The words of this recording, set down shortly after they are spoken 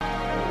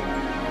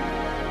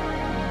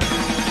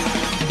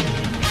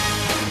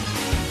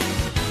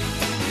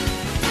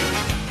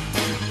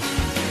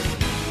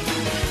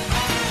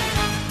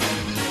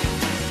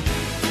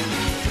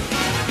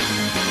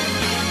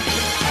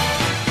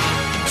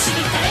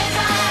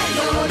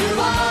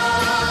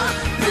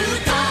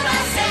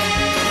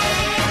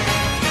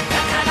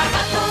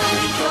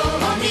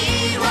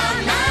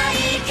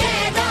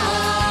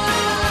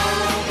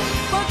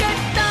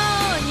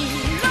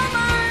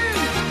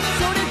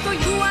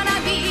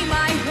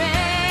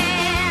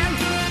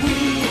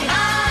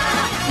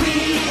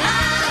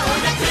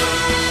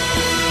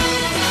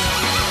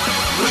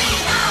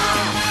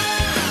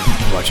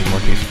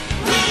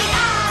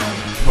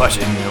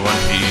watching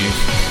One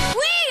Piece.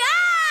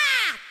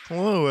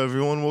 Hello,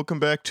 everyone. Welcome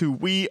back to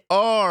We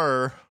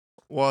Are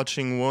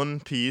Watching One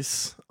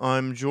Piece.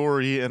 I'm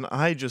Jory, and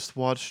I just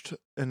watched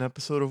an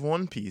episode of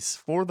One Piece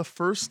for the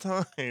first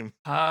time.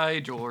 Hi,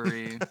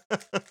 Jory.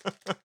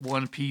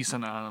 One Piece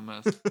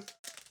Anonymous.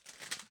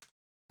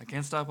 I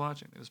can't stop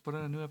watching. They just put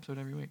out a new episode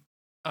every week.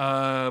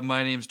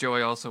 My name's Joe.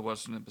 I also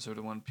watched an episode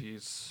of One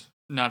Piece.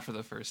 Not for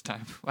the first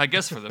time. I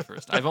guess for the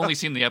first. I've only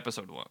seen the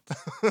episode once.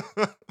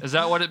 Is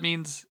that what it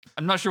means?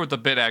 I'm not sure what the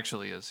bit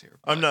actually is here.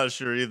 I'm not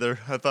sure either.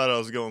 I thought I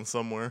was going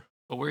somewhere.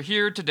 But we're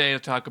here today to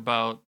talk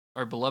about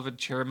our beloved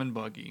Chairman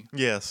Buggy.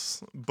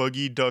 Yes,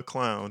 Buggy Duck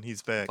Clown.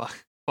 He's back.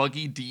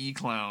 Buggy D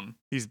Clown.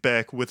 He's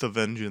back with a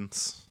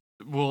vengeance.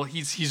 Well,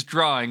 he's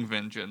drawing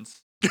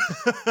vengeance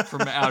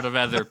from out of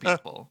other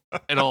people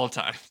at all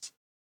times.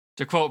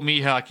 To quote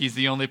Mihawk, he's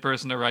the only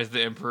person to rise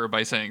the Emperor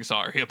by saying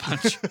sorry a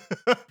bunch.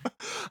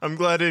 I'm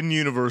glad in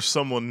universe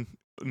someone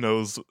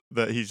knows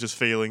that he's just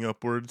failing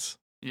upwards.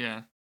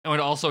 Yeah. And would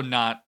also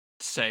not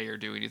say or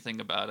do anything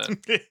about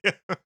it.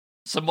 Yeah.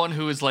 Someone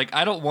who is like,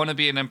 I don't want to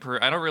be an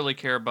Emperor. I don't really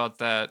care about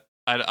that.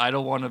 I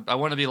don't want to. I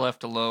want to be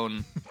left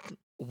alone.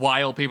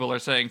 While people are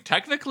saying,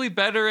 technically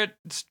better at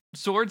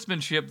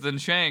swordsmanship than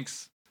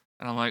Shanks.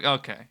 And I'm like,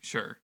 okay,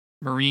 sure.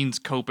 Marines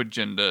cope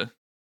agenda.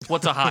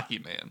 What's a hockey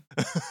man?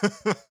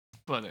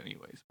 But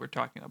anyways, we're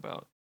talking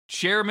about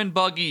Chairman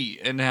Buggy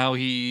and how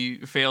he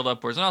failed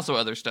upwards, and also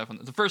other stuff. And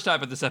the first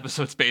half of this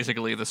episode's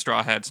basically the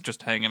Straw Hats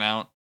just hanging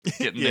out,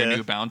 getting their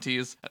new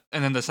bounties.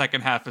 And then the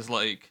second half is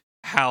like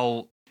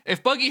how,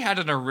 if Buggy had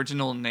an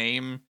original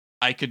name,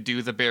 I could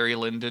do the Barry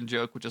Lyndon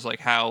joke, which is like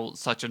how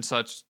such and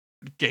such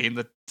gained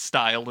the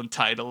style and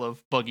title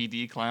of Buggy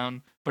D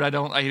Clown. But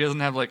he doesn't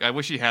have like, I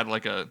wish he had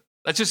like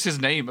that's just his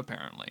name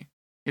apparently.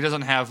 He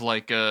doesn't have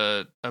like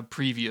a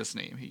previous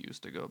name he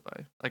used to go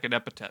by, like an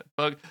epithet.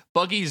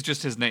 Buggy's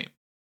just his name,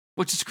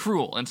 which is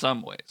cruel in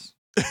some ways.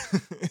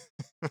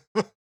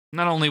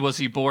 Not only was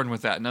he born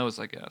with that nose,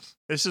 I guess.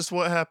 It's just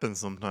what happens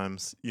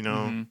sometimes, you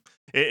know. Mm-hmm.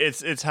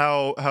 It's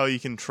how you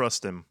can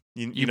trust him.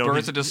 You know,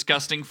 birth a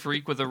disgusting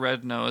freak with a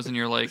red nose, and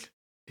you're like,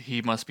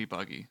 he must be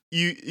Buggy.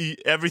 You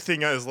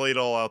everything is laid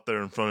all out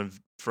there in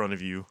front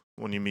of you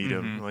when you meet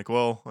him. You're like,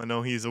 well, I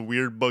know he's a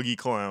weird buggy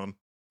clown.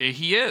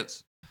 He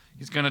is.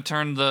 He's going to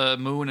turn the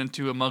moon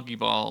into a muggy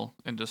ball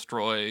and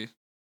destroy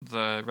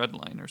the red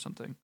line or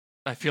something.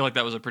 I feel like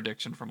that was a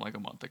prediction from like a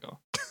month ago.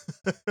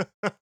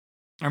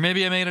 Or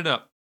maybe I made it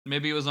up.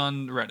 Maybe it was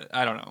on Reddit.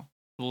 I don't know.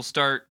 We'll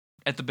start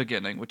at the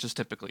beginning, which is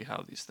typically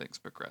how these things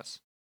progress.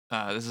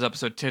 This is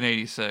episode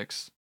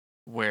 1086,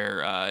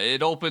 where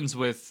it opens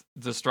with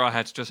the Straw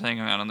Hats just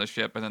hanging out on the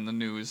ship, and then the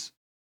news,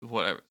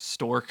 whatever,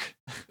 Stork,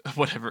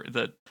 whatever,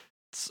 they're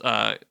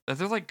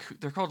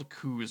called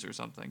coups or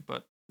something,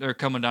 but they're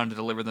coming down to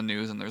deliver the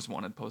news, and there's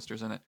wanted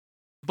posters in it.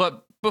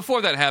 But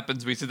before that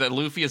happens, we see that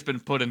Luffy has been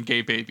put in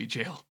gay baby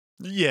jail.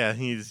 Yeah,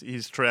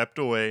 he's trapped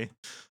away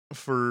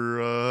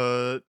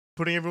for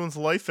putting everyone's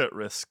life at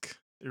risk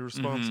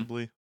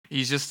irresponsibly. Mm-hmm.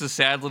 He's just a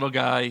sad little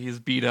guy. He's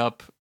beat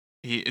up.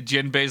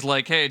 Jinbei's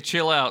like, hey,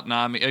 chill out,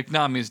 Nami.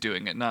 Nami's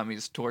doing it.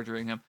 Nami's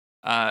torturing him.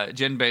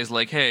 Jinbei's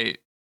like, hey,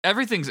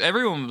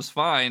 everyone was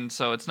fine,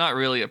 so it's not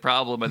really a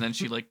problem. And then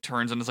she like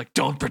turns and is like,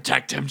 don't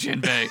protect him,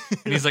 Jinbei.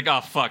 And he's like,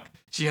 oh fuck,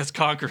 she has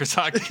conqueror's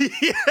hockey.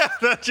 Yeah,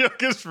 that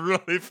joke is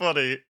really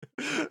funny.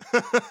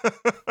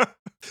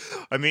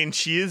 I mean,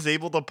 she is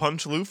able to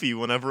punch Luffy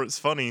whenever it's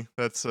funny.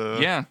 That's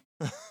yeah.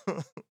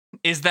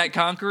 Is that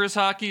conqueror's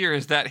hockey, or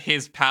is that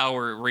his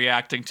power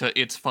reacting to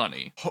it's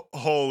funny?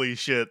 Holy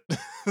shit.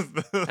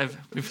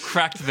 We've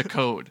cracked the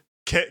code.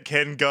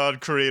 Can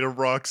God create a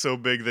rock so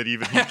big that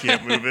even he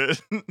can't move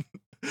it?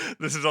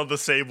 This is on the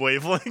same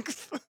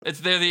wavelength.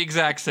 They're the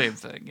exact same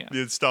thing, yeah.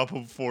 The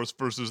unstoppable force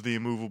versus the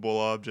immovable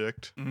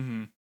object.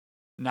 Mm-hmm.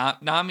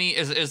 Nami,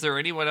 is there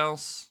anyone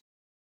else?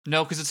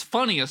 No, because it's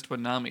funniest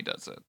when Nami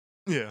does it.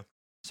 Yeah.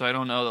 So I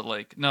don't know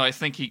that, no, I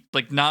think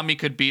Nami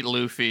could beat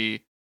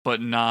Luffy,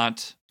 but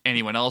not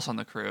anyone else on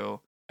the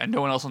crew, and no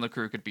one else on the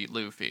crew could beat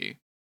Luffy.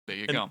 There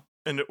you go.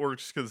 And it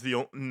works because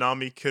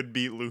Nami could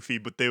beat Luffy,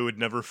 but they would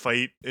never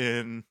fight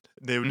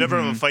they would never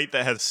have a fight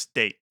that has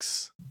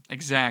stakes.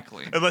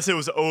 Exactly. Unless it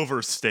was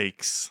over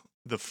stakes,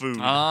 the food,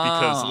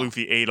 because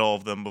Luffy ate all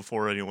of them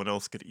before anyone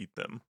else could eat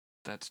them.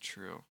 That's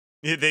true.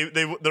 Yeah,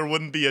 there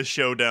wouldn't be a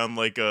showdown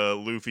like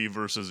Luffy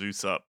versus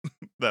Usopp.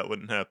 That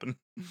wouldn't happen.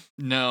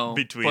 No.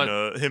 Between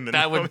him and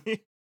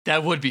Nami.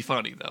 That would be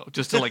funny, though,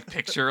 just to,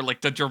 picture,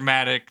 the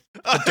dramatic,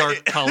 the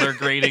dark color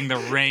grading, the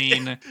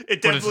rain.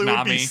 It definitely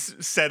would be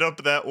set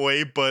up that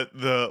way, but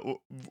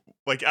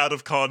out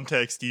of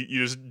context, you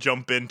just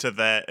jump into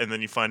that, and then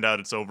you find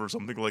out it's over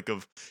something like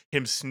of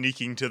him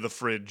sneaking to the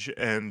fridge,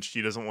 and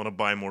she doesn't want to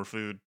buy more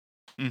food.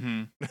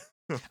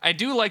 Mm-hmm. I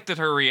do like that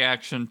her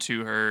reaction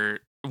to her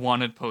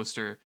wanted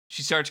poster,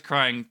 she starts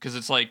crying, because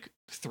it's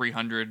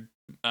 300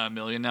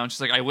 million now, and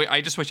she's like,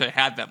 I just wish I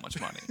had that much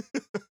money.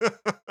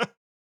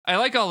 I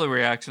like all the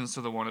reactions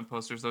to the wanted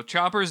posters, though.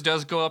 Chopper's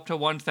does go up to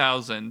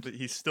 1,000. But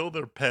he's still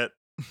their pet.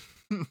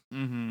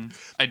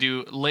 I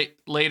do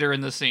later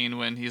in the scene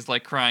when he's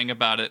like crying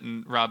about it,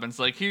 and Robin's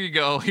like, "Here you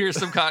go. Here's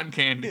some cotton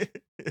candy."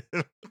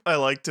 I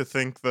like to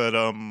think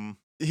that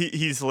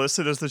he's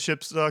listed as the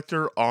ship's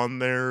doctor on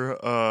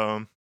their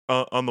on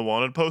the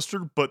wanted poster,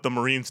 but the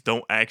Marines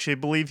don't actually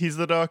believe he's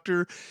the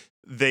doctor.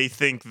 They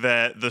think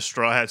that the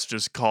Straw Hats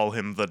just call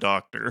him the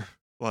doctor,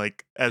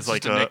 like as It's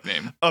like just a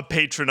nickname. a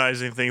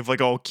patronizing thing of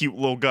like, "Oh, cute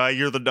little guy,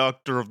 you're the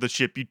doctor of the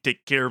ship. You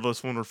take care of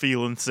us when we're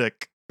feeling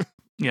sick."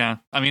 Yeah,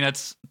 I mean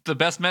that's the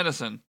best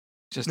medicine.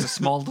 Just a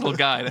small little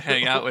guy to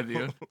hang out with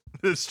you.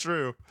 It's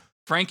true.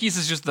 Frankie's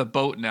is just the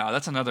boat now.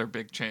 That's another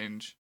big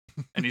change.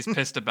 And he's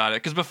pissed about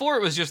it. Because before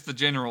it was just the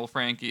general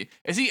Frankie.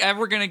 Is he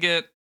ever going to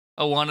get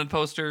a wanted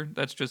poster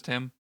that's just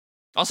him?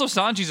 Also,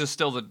 Sanji's is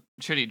still the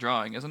shitty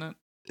drawing, isn't it?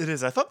 It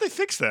is. I thought they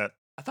fixed that.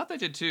 I thought they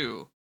did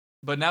too.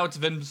 But now it's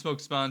Vin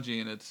Smoked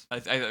Spongy, and it's.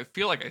 I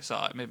feel like I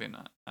saw it. Maybe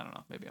not. I don't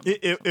know. Maybe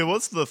I'm. It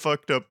was the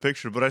fucked up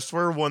picture, but I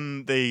swear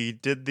when they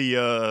did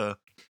the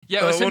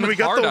Yeah, it was him when with we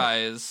got hard the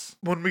eyes.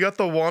 when we got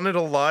the Wanted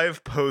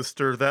Alive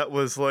poster, that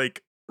was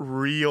like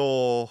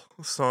real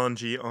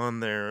Sanji on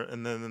there,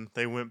 and then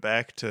they went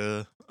back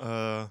to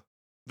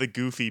the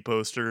Goofy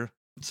poster.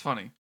 It's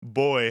funny.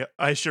 Boy,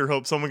 I sure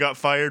hope someone got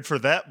fired for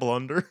that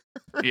blunder.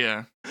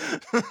 Yeah.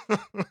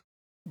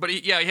 But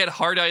he had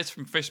hard eyes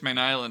from Fishman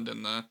Island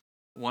and the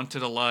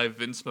Wanted Alive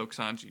Vin Smoke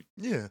Sanji.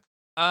 Yeah.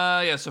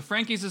 Yeah, so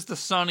Frankie's is the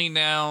Sunny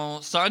now.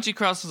 Sanji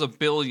crosses 1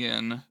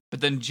 billion,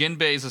 but then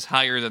Jinbei's is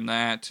higher than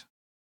that.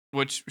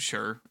 Which,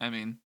 sure, I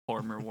mean,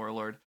 former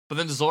warlord. But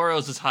then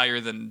Zoro's is higher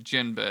than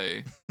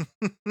Jinbei.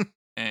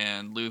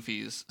 And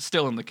Luffy's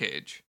still in the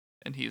cage.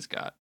 And he's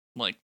got,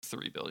 like,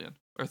 3 billion.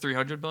 Or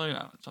 300 billion? I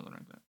don't know, something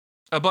like that.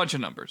 A bunch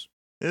of numbers.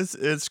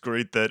 It's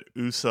great that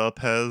Usopp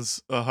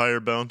has a higher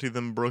bounty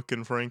than Brook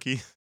and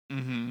Frankie.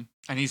 Mm-hmm.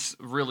 And he's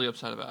really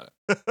upset about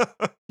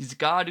it. He's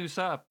God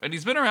Usopp. And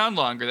he's been around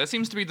longer. That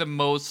seems to be the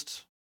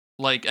most,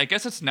 like, I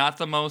guess it's not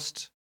the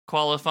most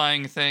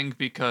qualifying thing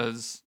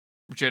because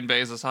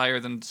Jinbei's is higher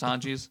than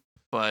Sanji's.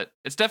 But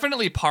it's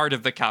definitely part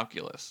of the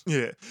calculus.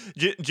 Yeah.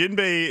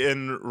 Jinbei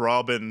and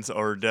Robin's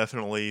are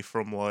definitely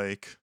from,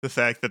 like, the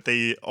fact that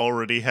they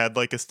already had,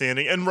 like, a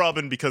standing. And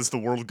Robin, because the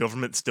world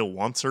government still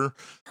wants her.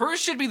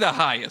 Hers should be the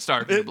highest,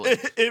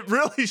 arguably. It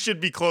really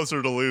should be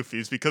closer to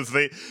Luffy's because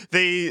they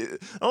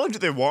not only do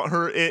they want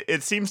her,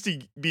 it seems to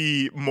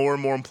be more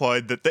and more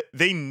implied that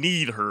they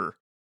need her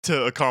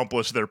to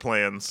accomplish their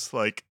plans.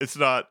 Like, it's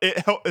not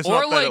that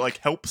it, like,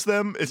 helps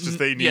them. It's just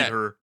they need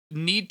her.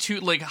 Need to,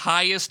 like,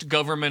 highest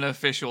government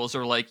officials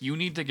are like, you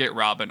need to get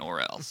Robin or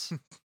else.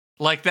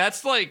 Like,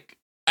 that's, like,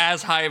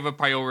 as high of a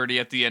priority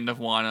at the end of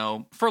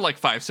Wano for, like,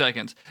 5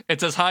 seconds.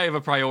 It's as high of a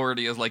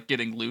priority as, like,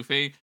 getting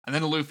Luffy. And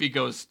then Luffy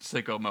goes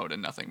sicko mode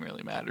and nothing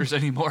really matters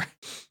anymore.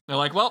 They're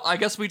like, well, I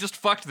guess we just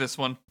fucked this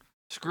one.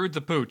 Screwed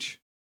the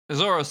pooch.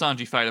 Zoro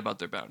Sanji fight about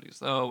their bounties,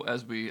 though,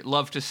 as we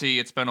love to see.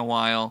 It's been a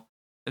while.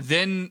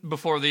 Then,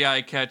 before the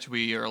eye catch,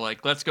 we are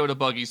like, let's go to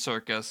Buggy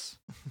Circus.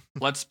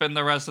 Let's spend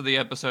the rest of the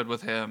episode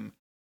with him.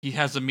 He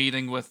has a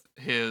meeting with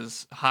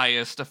his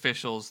highest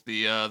officials,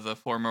 the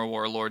former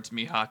warlords,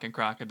 Mihawk and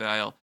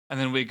Crocodile. And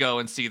then we go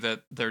and see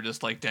that they're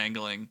just, like,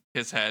 dangling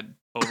his head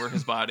over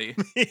his body.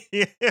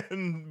 Yeah,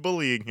 and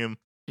bullying him.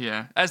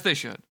 Yeah, as they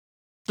should.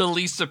 The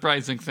least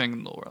surprising thing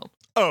in the world.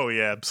 Oh,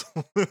 yeah,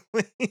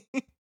 absolutely.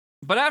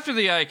 But after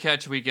the eye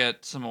catch, we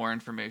get some more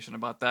information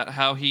about that.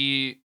 How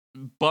he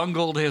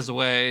bungled his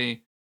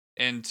way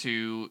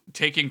into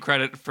taking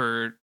credit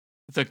for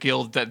the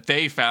guild that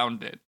they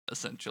founded,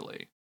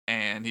 essentially.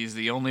 And he's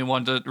the only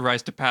one to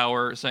rise to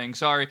power, saying,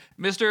 sorry.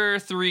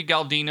 Mr. 3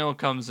 Galdino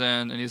comes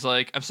in, and he's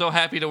like, I'm so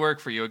happy to work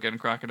for you again,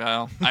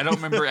 Crocodile. I don't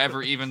remember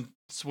ever even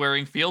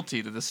swearing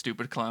fealty to this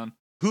stupid clown.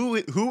 Who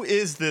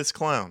is this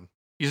clown?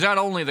 He's not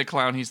only the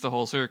clown, he's the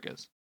whole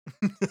circus.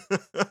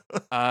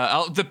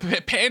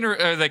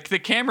 The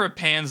camera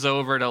pans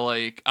over to,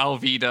 like,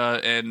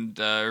 Alvida and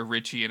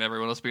Richie and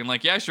everyone else being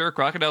like, yeah, sure,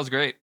 Crocodile's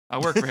great. I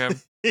work for him.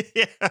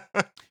 Yeah.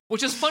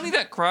 Which is funny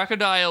that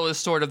Crocodile is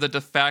sort of the de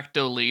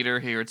facto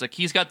leader here. It's like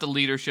he's got the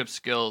leadership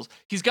skills.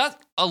 He's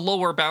got a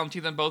lower bounty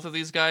than both of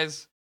these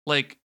guys.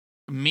 Like,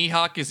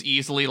 Mihawk is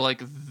easily,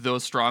 like, the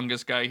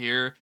strongest guy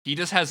here. He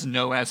just has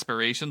no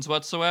aspirations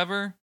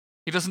whatsoever.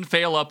 He doesn't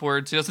fail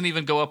upwards. He doesn't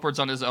even go upwards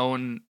on his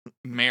own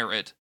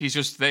merit. He's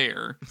just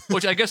there,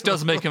 which I guess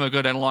does make him a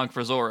good analog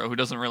for Zoro, who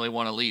doesn't really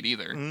want to lead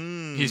either.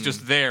 He's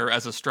just there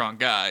as a strong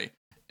guy.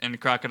 And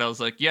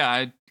Crocodile's like, yeah,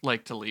 I'd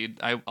like to lead.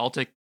 I'll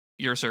take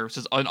your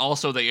services. And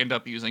also they end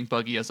up using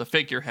Buggy as a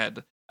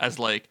figurehead, as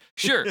like,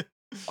 sure,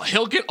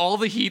 he'll get all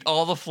the heat,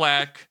 all the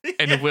flack,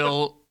 and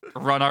we'll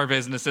run our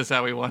businesses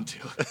how we want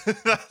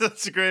to.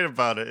 That's great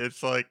about it.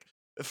 It's like,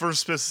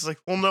 first it's like,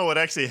 well, no, it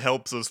actually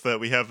helps us that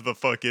we have the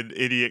fucking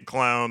idiot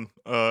clown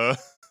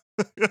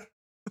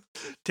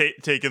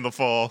taking the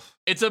fall.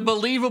 It's a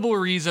believable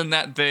reason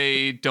that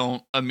they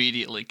don't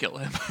immediately kill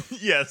him.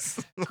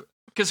 Yes.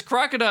 Because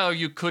Crocodile,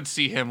 you could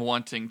see him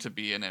wanting to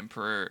be an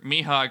emperor.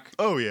 Mihawk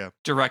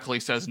directly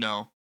says,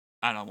 no,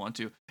 I don't want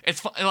to.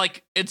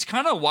 It's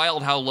kind of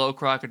wild how low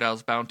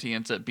Crocodile's bounty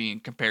ends up being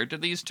compared to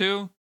these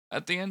two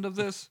at the end of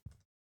this.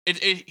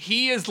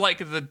 He is like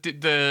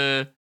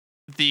the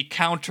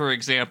counter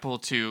example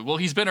to, well,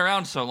 he's been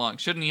around so long,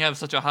 shouldn't he have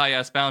such a high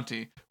ass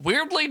bounty?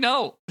 Weirdly,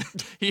 no.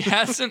 He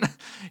hasn't.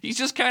 He's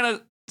just kind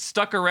of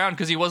stuck around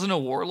because he wasn't a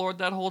warlord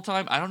that whole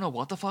time. I don't know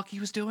what the fuck he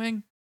was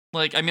doing.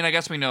 Like, I mean, I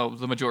guess we know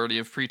the majority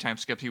of free time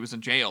skip, he was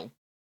in jail,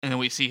 and then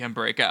we see him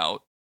break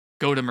out,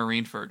 go to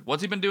Marineford.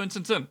 What's he been doing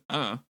since then? I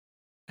don't know.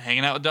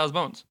 Hanging out with Daz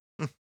Bones.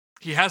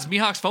 He has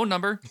Mihawk's phone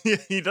number. Yeah,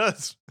 he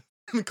does.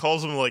 He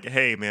calls him like,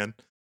 "Hey, man,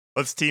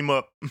 let's team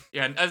up."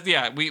 Yeah,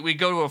 and we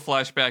go to a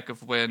flashback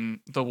of when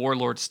the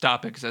warlords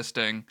stop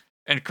existing,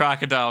 and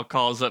Crocodile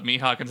calls up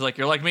Mihawk and is like,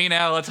 "You're like me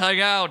now. Let's hang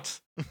out.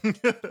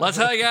 Let's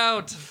hang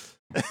out."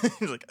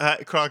 He's like,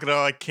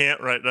 "Crocodile, I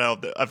can't right now.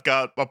 I've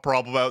got a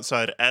problem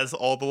outside." As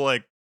all the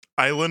like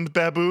island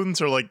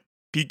baboons are like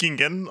peeking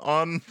in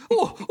on.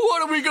 Oh,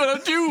 what are we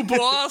gonna do,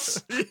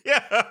 boss?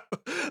 Yeah,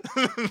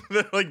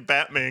 they're like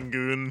Batman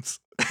goons.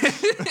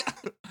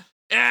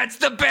 It's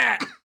the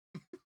bat.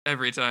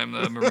 Every time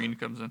the Marine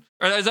comes in.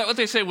 Or is that what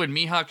they say when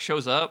Mihawk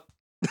shows up?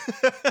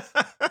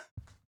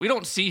 We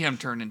don't see him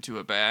turn into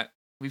a bat.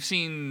 We've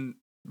seen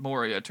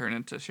Moria turn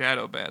into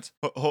shadow bats.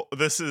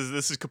 This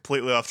is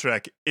completely off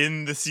track.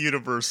 In this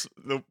universe,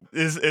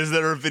 is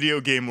there a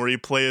video game where you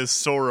play as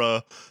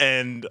Sora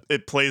and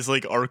it plays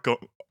like Arkham,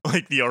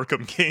 like the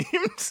Arkham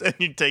games, and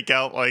you take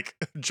out like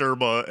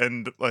Germa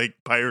and like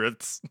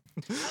pirates?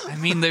 I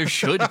mean, there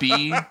should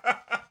be.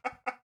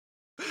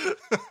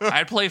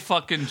 I'd play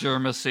fucking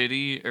Germa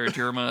City or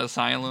Germa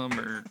Asylum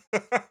or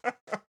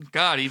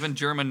God, even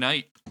Germa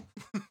Knight.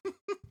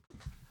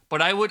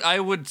 But I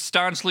would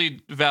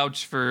staunchly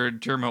vouch for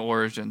Germa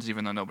Origins,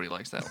 even though nobody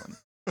likes that one.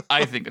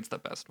 I think it's the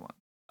best one.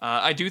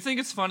 I do think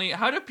it's funny.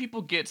 How do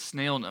people get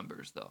snail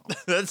numbers though?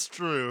 That's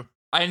true.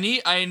 I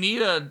need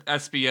a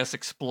SBS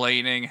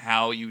explaining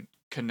how you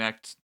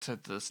connect to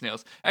the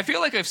snails. I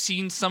feel like I've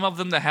seen some of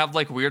them that have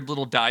like weird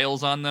little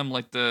dials on them,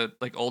 like the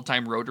old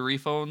time rotary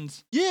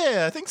phones.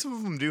 Yeah, I think some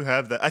of them do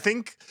have that. I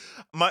think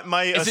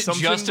my is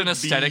assumption it just an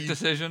aesthetic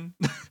decision?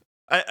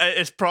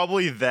 It's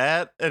probably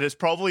that, and it's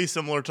probably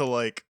similar to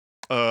like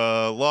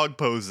log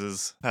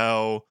poses.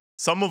 How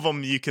some of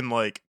them you can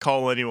like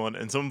call anyone,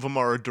 and some of them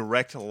are a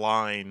direct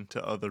line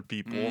to other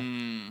people.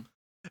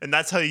 And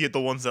that's how you get the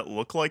ones that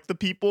look like the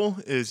people,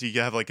 is you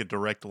have like a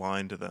direct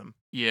line to them.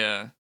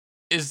 Yeah.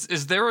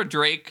 Is there a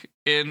Drake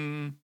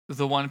in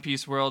the One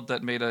Piece world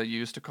that made a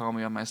 "Used to Call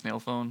Me on My Snail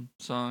Phone"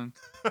 song?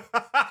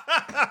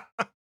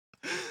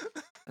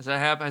 Has that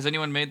happened? Has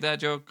anyone made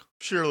that joke?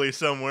 Surely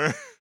somewhere.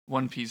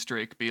 One Piece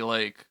Drake be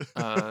like,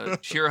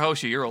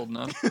 Shirahoshi, you're old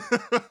enough.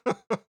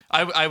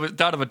 I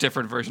thought of a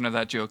different version of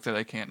that joke that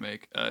I can't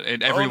make.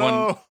 And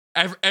everyone,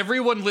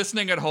 everyone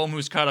listening at home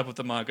who's caught up with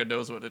the manga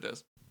knows what it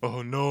is.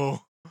 Oh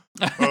no.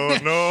 Oh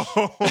no.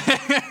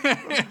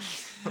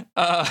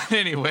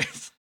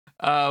 Anyways.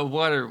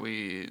 What are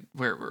we?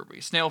 Where were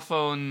we? Snail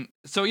phone.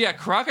 So yeah,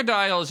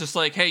 Crocodile is just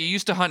like, hey, you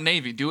used to hunt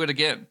Navy. Do it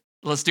again.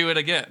 Let's do it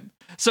again.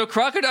 So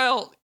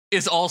Crocodile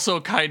is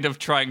also kind of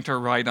trying to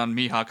ride on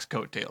Mihawk's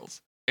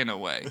coattails in a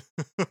way.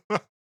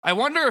 I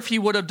wonder if he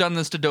would have done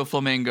this to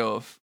Doflamingo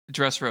if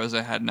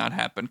Dressrosa had not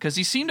happened, because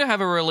he seemed to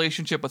have a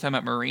relationship with him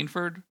at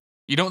Marineford.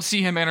 You don't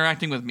see him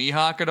interacting with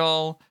Mihawk at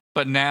all,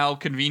 but now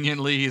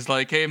conveniently he's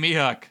like, hey,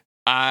 Mihawk,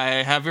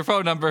 I have your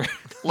phone number.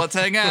 Let's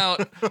hang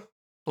out.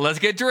 Let's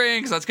get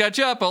drinks. Let's catch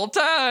up. Old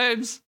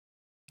times.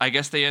 I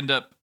guess they end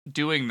up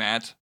doing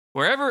that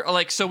wherever.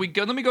 Like, so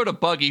then we go to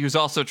Buggy, who's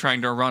also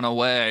trying to run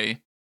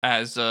away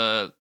as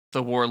the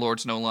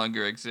warlords no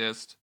longer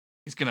exist.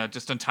 He's gonna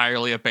just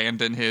entirely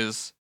abandon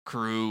his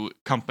crew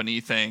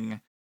company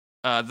thing.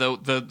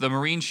 The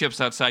marine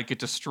ships outside get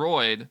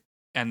destroyed,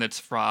 and it's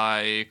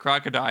Fry,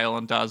 Crocodile,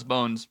 and Daz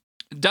Bones.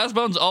 Daz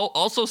Bones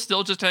also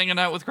still just hanging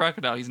out with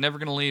Crocodile. He's never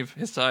gonna leave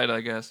his side, I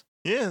guess.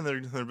 Yeah,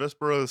 they're best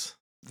bros.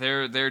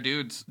 They're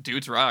dudes.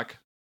 Dudes rock.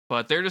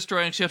 But they're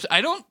destroying ships.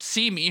 I don't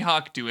see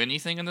Mihawk do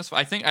anything in this.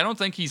 I don't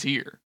think he's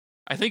here.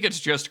 I think it's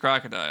just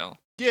Crocodile.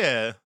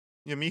 Yeah,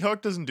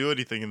 Mihawk doesn't do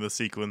anything in this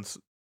sequence.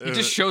 He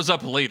just shows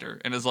up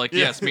later and is like,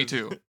 yes, me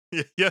too.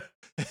 Yeah.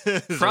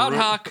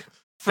 Fraudhawk.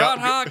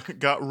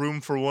 Got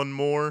room for one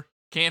more.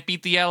 Can't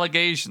beat the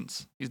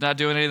allegations. He's not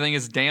doing anything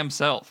his damn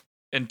self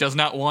and does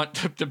not want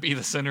to be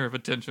the center of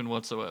attention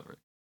whatsoever.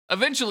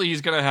 Eventually,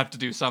 he's going to have to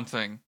do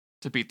something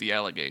to beat the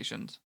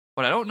allegations,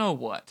 but I don't know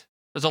what.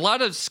 There's a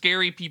lot of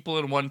scary people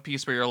in One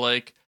Piece where you're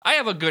like, I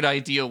have a good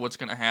idea what's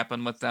going to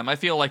happen with them. I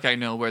feel like I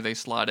know where they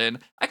slot in.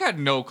 I got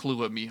no clue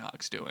what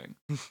Mihawk's doing.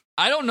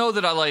 I don't know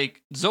that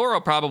Zoro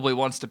probably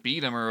wants to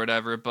beat him or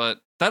whatever, but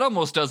that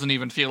almost doesn't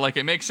even feel like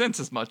it makes sense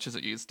as much as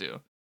it used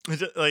to.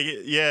 Like,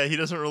 yeah, he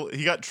doesn't really.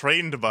 He got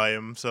trained by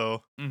him,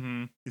 so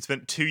he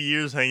spent 2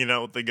 years hanging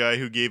out with the guy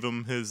who gave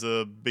him his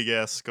big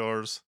ass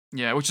scars.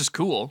 Yeah, which is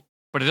cool,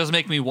 but it does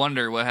make me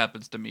wonder what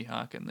happens to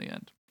Mihawk in the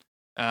end.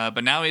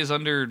 But now he's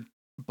under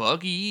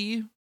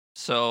Buggy,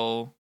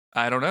 so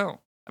I don't know.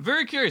 I'm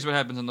very curious what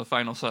happens in the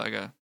final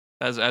saga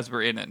as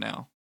we're in it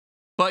now.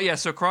 But yeah,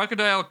 so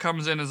Crocodile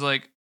comes in and is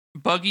like,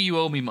 Buggy, you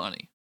owe me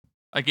money.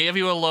 I gave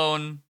you a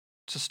loan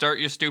to start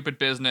your stupid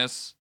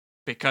business.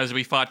 because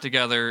we fought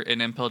together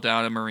in Impel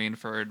Down and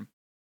Marineford,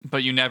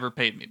 but you never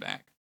paid me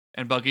back.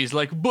 And Buggy's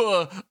like,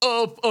 I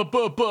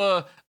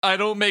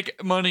don't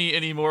make money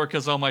anymore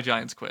because all my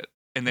giants quit.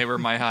 And they were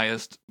my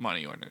highest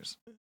money earners.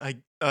 I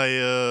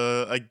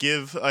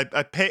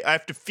pay. I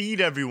have to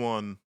feed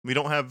everyone. We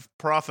don't have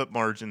profit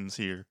margins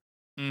here.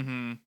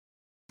 Mm-hmm.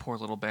 Poor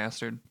little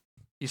bastard.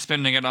 He's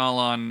spending it all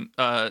on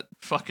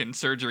fucking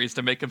surgeries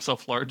to make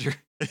himself larger.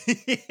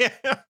 Yeah.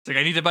 It's like,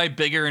 I need to buy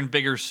bigger and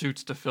bigger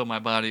suits to fill my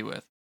body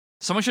with.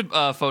 Someone should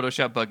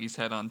Photoshop Buggy's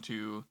head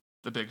onto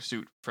the big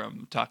suit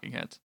from Talking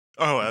Heads.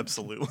 Oh,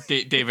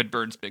 absolutely. David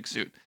Byrne's big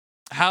suit.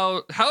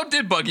 How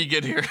did Buggy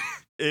get here?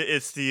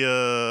 It's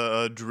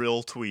the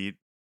drill tweet,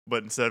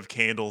 but instead of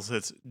candles,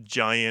 it's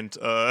giant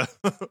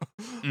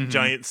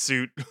giant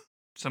suit.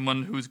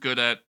 Someone who's good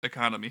at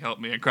economy help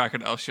me, and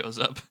Crocodile shows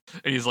up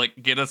and he's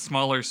like, get a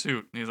smaller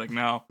suit, and he's like,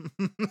 no.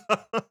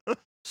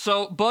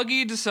 So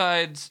Buggy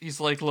decides, he's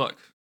like, look,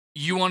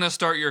 you want to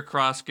start your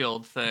cross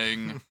guild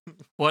thing.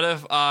 What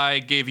if I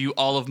gave you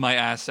all of my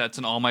assets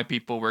and all my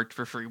people worked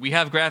for free? We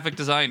have graphic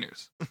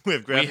designers. We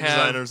have graphic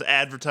designers,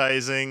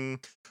 advertising.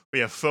 We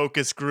have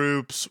focus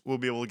groups. We'll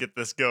be able to get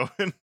this going.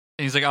 And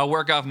he's like, I'll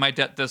work off my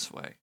debt this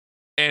way.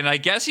 And I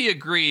guess he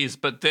agrees,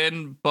 but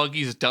then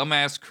Buggy's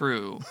dumbass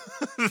crew.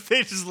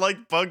 They just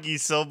like Buggy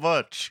so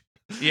much.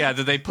 Yeah,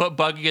 that they put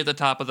Buggy at the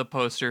top of the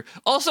poster.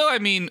 Also, I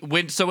mean,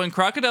 when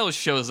Crocodile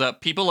shows up,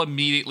 people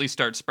immediately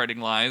start spreading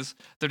lies.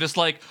 They're just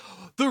like,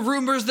 the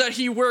rumors that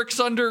he works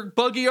under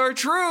Buggy are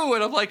true.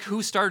 And I'm like,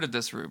 who started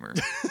this rumor?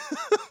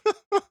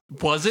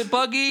 Was it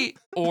Buggy?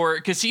 Or,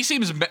 because he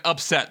seems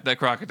upset that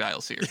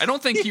Crocodile's here. I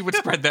don't think he would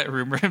spread that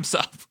rumor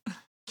himself.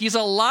 He's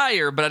a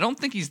liar, but I don't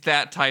think he's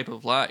that type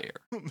of liar.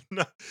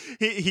 No,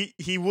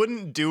 he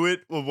wouldn't do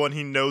it when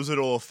he knows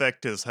it'll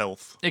affect his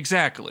health.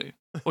 Exactly.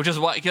 Which is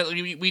why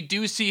we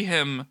do see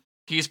him.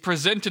 He's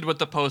presented with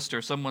the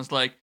poster. Someone's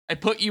like, I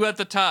put you at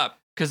the top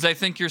because I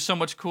think you're so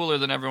much cooler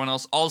than everyone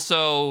else.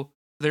 Also,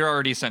 they're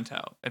already sent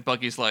out. And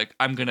Buggy's like,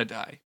 I'm going to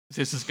die.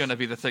 This is going to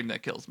be the thing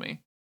that kills me.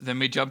 Then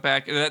we jump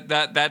back.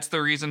 That's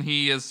the reason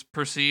he is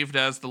perceived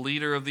as the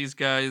leader of these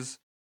guys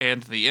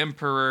and the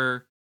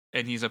emperor.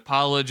 And he's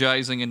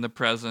apologizing in the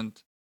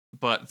present.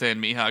 But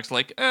then Mihawk's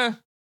like,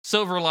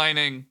 silver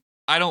lining.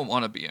 I don't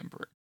want to be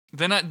emperor.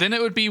 Then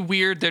it would be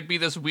weird. There'd be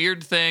this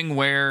weird thing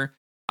where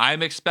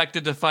I'm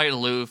expected to fight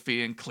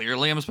Luffy, and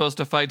clearly I'm supposed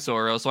to fight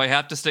Zoro, so I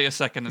have to stay a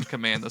second in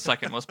command, the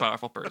second most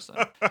powerful person.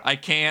 I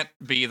can't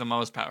be the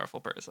most powerful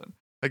person.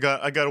 I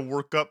got to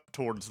work up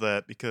towards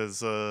that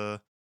because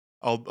I'll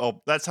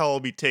that's how I'll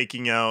be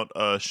taking out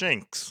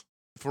Shanks.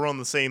 If we're on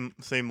the same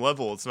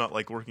level, it's not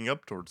like working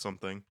up towards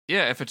something.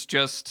 Yeah, if it's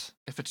just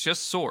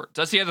swords.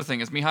 That's the other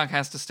thing, is Mihawk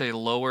has to stay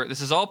lower. This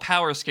is all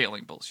power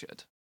scaling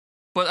bullshit.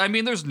 But, I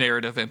mean, there's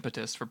narrative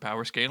impetus for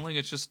power scaling.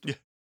 It's just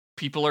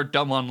people are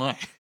dumb online.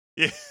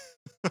 Yeah.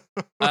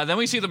 Then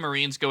we see the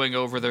Marines going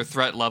over their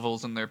threat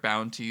levels and their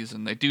bounties,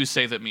 and they do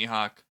say that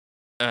Mihawk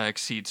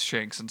exceeds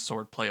Shanks in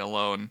swordplay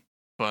alone,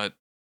 but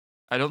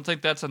I don't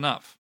think that's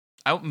enough.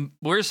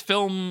 Where's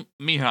film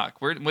Mihawk?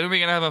 When are we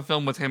going to have a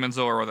film with him and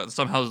Zoro that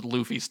somehow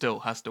Luffy still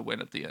has to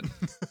win at the end?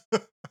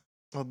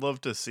 I'd love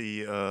to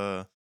see...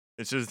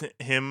 It's just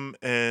him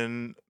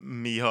and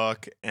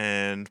Mihawk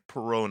and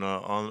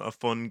Perona on a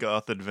fun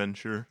goth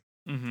adventure.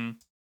 Mm-hmm.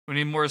 We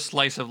need more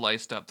slice of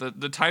life stuff.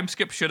 The time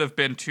skip should have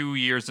been 2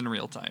 years in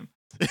real time.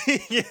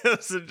 Yeah,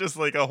 so just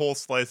like a whole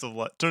slice of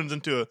life turns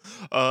into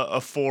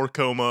a 4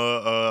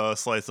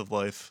 slice of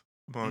life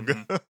manga.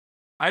 Mm-hmm.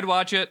 I'd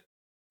watch it.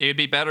 It'd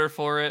be better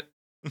for it.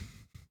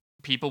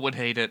 People would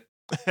hate it.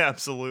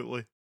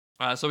 Absolutely.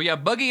 So yeah,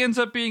 Buggy ends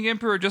up being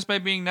emperor just by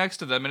being next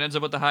to them and ends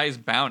up with the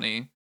highest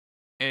bounty.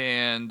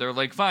 And they're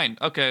like, fine,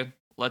 okay,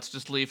 let's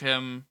just leave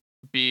him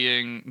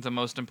being the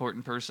most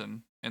important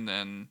person. And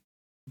then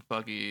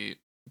Buggy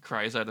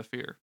cries out of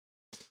fear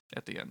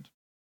at the end.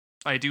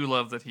 I do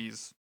love that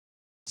he's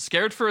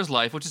scared for his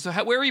life, which is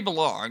where he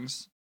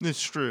belongs.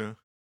 It's true.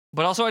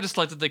 But also, I just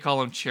like that they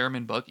call him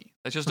Chairman Buggy.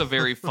 That's just a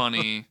very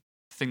funny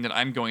thing that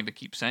I'm going to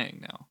keep saying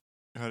now.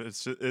 God,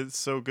 it's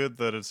so good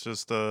that it's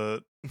just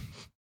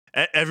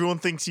everyone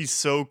thinks he's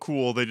so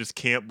cool. They just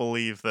can't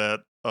believe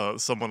that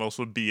someone else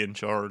would be in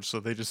charge, so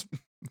they just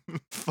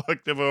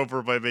fucked him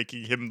over by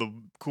making him the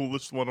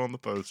coolest one on the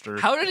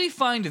poster. How did he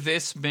find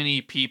this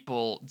many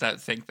people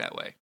that think that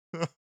way?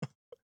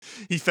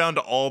 He found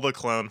all the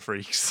clown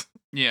freaks.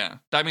 Yeah.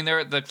 I mean,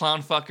 they're the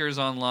clown fuckers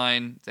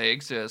online. They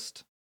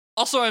exist.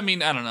 Also, I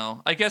mean, I don't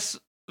know. I guess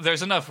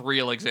there's enough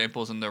real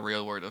examples in the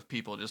real world of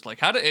people just like,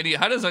 how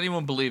does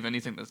anyone believe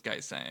anything this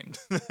guy's saying?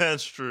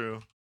 That's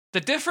true.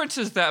 The difference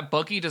is that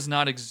Buggy does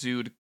not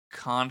exude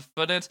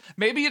confidence.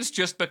 Maybe it's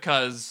just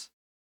because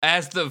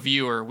as the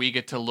viewer we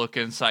get to look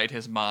inside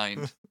his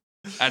mind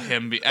at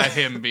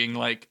him being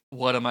like,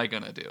 what am I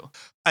gonna do?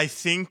 I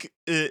think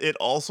it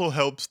also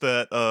helps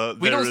that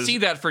we don't see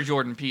that for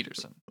Jordan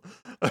Peterson.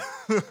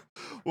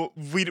 Well,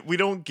 we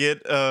don't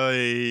get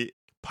a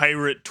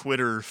pirate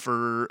Twitter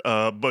for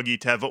Buggy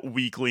to have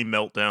weekly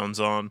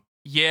meltdowns on.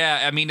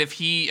 Yeah, I mean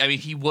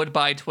he would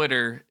buy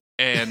Twitter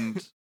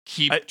and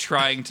keep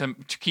trying to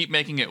keep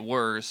making it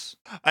worse.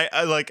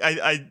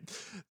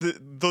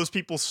 Those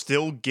people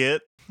still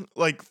get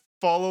like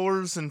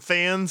followers and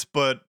fans,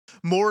 but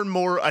more and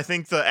more, I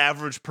think the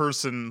average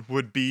person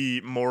would be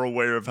more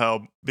aware of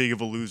how big of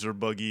a loser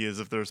Buggy is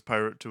if there's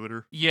pirate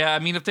Twitter. Yeah, I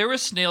mean, if there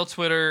was snail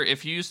Twitter,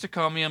 if you used to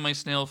call me on my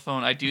snail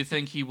phone, I do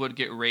think he would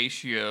get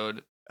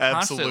ratioed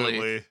constantly.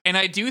 Absolutely. And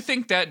I do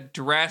think that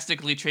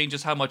drastically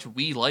changes how much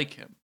we like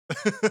him.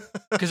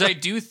 Because I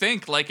do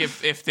think, like,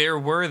 if there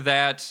were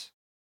that,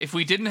 if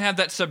we didn't have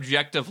that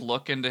subjective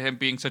look into him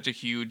being such a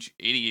huge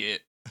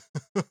idiot,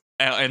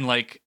 and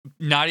like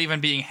not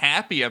even being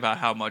happy about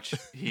how much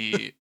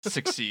he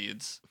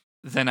succeeds,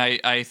 then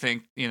I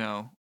think, you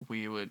know,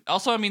 we would.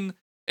 Also, I mean,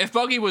 if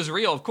Buggy was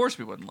real, of course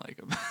we wouldn't like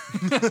him.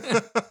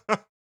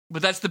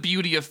 But that's the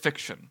beauty of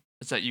fiction,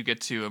 is that you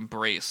get to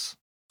embrace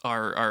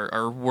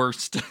our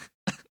worst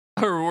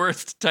our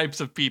worst types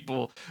of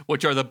people,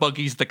 which are the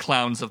Buggies, the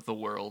clowns of the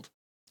world.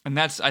 And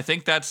I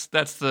think that's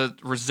the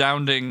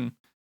resounding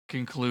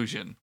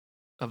conclusion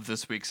of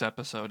this week's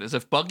episode, is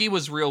if Buggy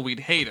was real,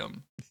 we'd hate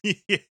him.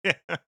 Yeah.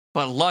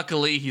 But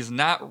luckily he's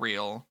not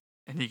real,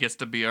 and he gets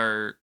to be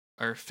our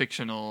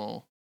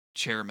fictional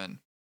chairman.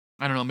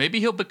 I don't know, maybe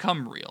he'll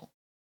become real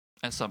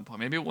at some point.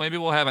 Maybe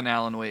we'll have an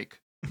Alan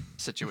Wake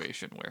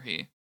situation where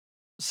he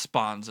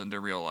spawns into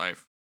real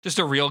life. Just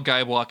a real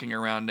guy walking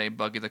around named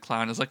Buggy the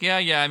Clown is like,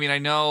 yeah, I mean, I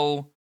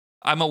know,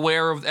 I'm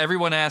aware of,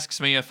 everyone asks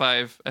me if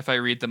I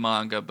read the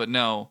manga, but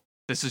no,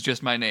 this is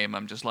just my name.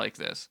 I'm just like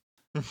this.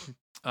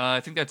 I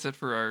think that's it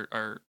for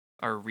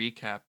our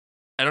recap.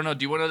 I don't know.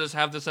 Do you want to just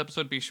have this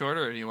episode be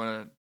shorter, or do you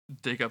want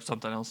to dig up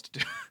something else to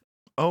do?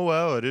 Oh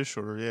wow, it is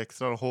shorter. Yeah, because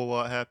not a whole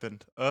lot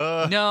happened.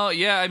 No,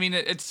 yeah. I mean,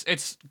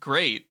 it's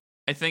great.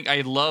 I think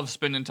I love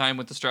spending time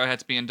with the Straw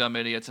Hats being dumb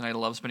idiots, and I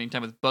love spending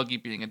time with Buggy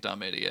being a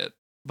dumb idiot.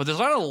 But there's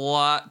not a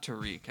lot to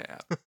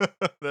recap.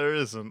 There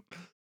isn't.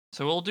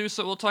 So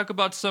we'll talk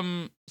about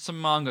some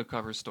manga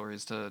cover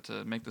stories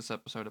to make this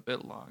episode a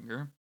bit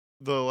longer.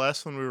 The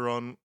last one we were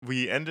on,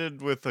 we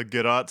ended with a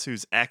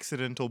Garatsu's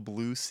Accidental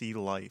Blue Sea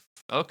Life.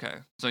 Okay.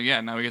 So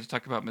yeah, now we get to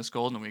talk about Miss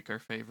Golden Week, our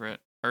favorite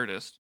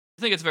artist.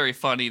 I think it's very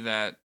funny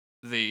that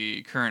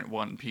the current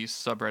One Piece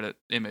subreddit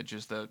image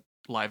is the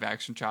live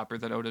action Chopper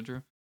that Oda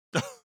drew.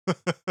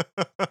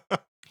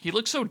 He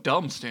looks so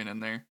dumb standing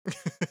there.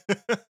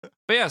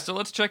 But yeah, so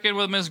let's check in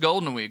with Miss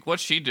Golden Week.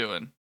 What's she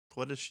doing?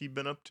 What has she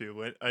been up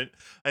to?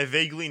 I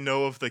vaguely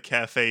know of the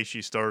cafe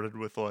she started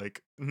with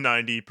like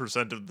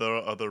 90% of the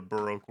other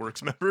Baroque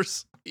Works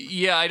members.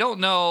 Yeah, I don't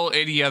know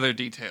any other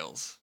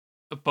details.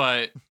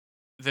 But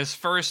this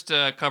first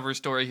cover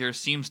story here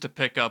seems to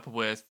pick up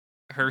with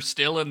her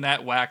still in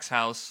that wax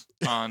house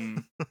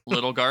on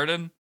Little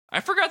Garden.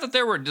 I forgot that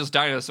there were just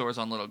dinosaurs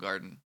on Little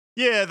Garden.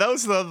 Yeah, that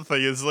was the other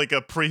thing. It's like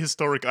a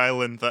prehistoric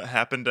island that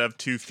happened to have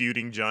two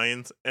feuding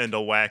giants and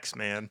a wax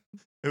man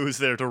who was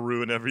there to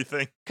ruin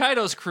everything.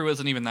 Kaido's crew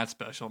isn't even that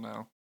special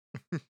now.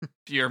 If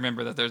you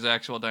remember that there's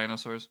actual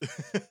dinosaurs.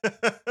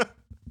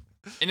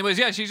 Anyways,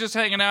 yeah, she's just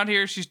hanging out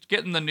here. She's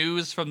getting the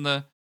news from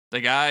the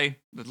guy,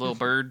 the little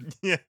bird.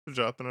 Yeah,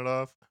 dropping it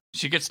off.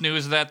 She gets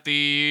news that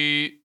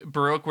the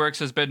Baroque Works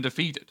has been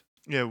defeated.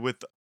 Yeah,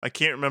 with, I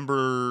can't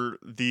remember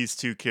these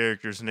two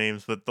characters'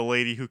 names, but the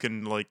lady who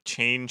can like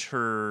change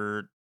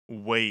her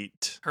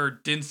weight. Her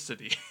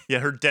density. Yeah,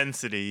 her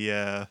density,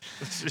 yeah.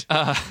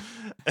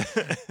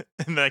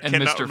 And I and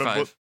cannot Mr. remember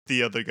what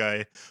the other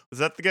guy. Was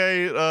that the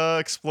guy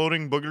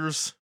exploding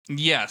boogers?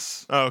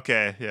 Yes.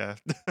 Okay, yeah.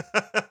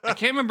 I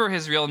can't remember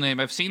his real name.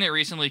 I've seen it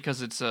recently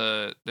because it's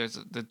there's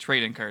the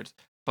trading cards.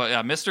 But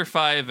yeah, Mr.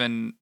 5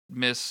 and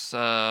Miss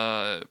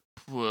I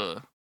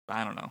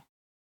don't know.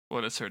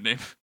 What is her name?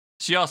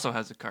 She also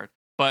has a card.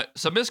 But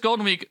so Miss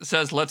Golden Week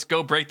says, let's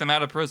go break them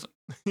out of prison.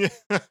 Yeah.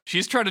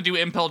 She's trying to do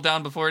Impel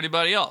Down before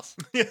anybody else.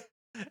 Yeah.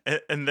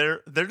 And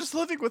they're just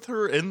living with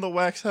her in the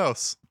wax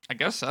house. I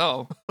guess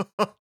so.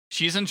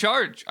 She's in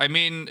charge. I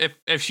mean,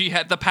 if she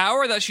had the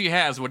power that she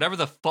has, whatever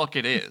the fuck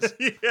it is.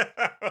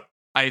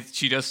 Yeah.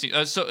 She just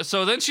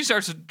so then she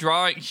starts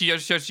drawing. She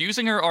starts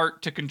using her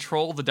art to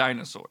control the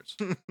dinosaurs.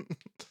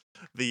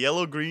 The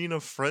yellow green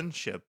of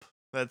friendship.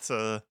 That's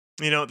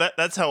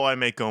that's how I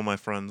make all my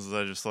friends. Is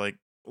I just like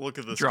look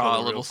at this. Draw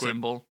a little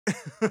symbol.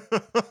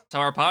 That's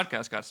how our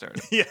podcast got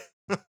started. Yeah.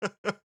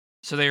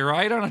 So they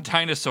ride on a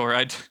dinosaur.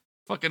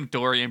 Fucking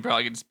Dorian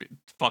probably gets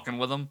fucking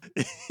with them.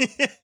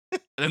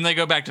 And then they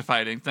go back to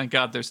fighting. Thank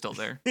God they're still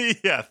there.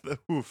 Yeah.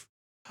 Oof.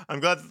 I'm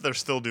glad that they're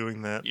still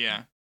doing that.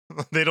 Yeah.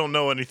 They don't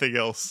know anything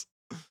else.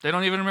 They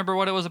don't even remember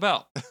what it was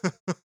about.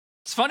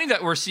 It's funny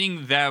that we're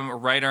seeing them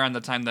right around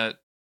the time that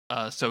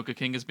Soka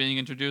King is being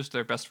introduced,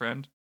 their best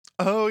friend.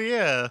 Oh,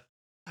 yeah.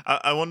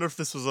 I wonder if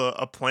this was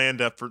a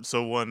planned effort,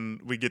 so when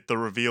we get the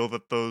reveal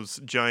that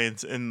those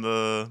giants in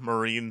the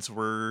Marines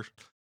were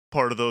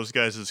part of those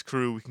guys'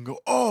 crew, we can go,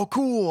 oh,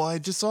 cool, I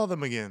just saw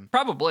them again.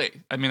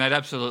 Probably. I mean, that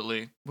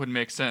absolutely would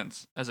make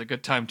sense as a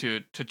good time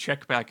to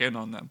check back in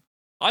on them.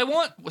 I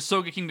want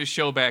Soka King to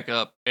show back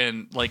up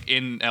and like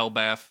in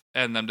Elbaf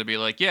and them to be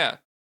like, yeah,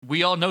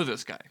 we all know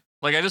this guy.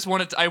 Like I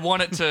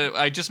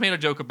just made a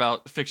joke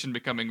about fiction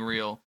becoming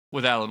real.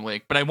 with Alan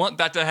Wake, but I want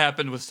that to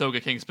happen with Soga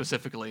King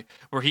specifically,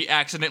 where he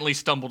accidentally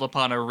stumbled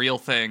upon a real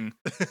thing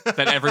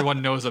that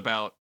everyone knows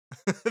about.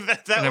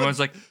 that and everyone's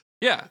like,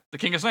 yeah, the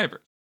King of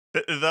Snipers.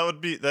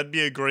 That'd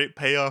be a great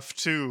payoff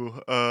too.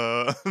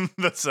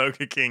 The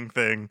Soga King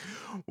thing,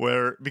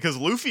 because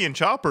Luffy and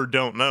Chopper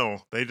don't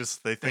know. They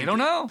think They don't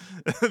know.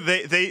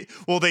 they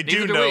Neither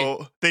do do know.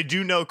 we. They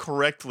do know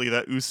correctly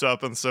that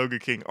Usopp and Soga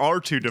King are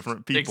two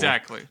different people.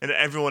 Exactly. And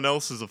everyone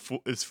else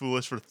is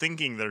foolish for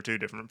thinking they're two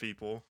different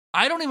people.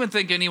 I don't even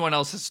think anyone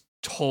else has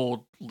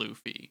told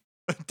Luffy.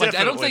 Like,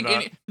 I don't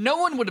think no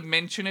one would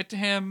mention it to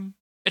him.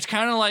 It's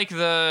kind of like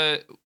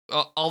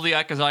all the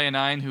Akazaya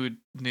 9 who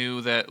knew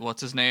that what's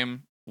his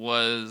name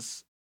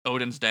was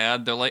Odin's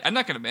dad. They're like, I'm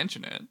not going to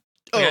mention it.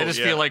 Like, I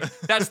just feel like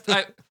that's.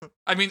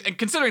 I mean, and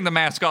considering the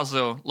mask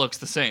also looks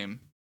the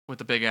same with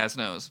the big ass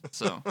nose,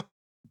 so.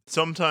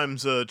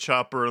 Sometimes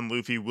Chopper and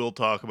Luffy will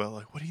talk about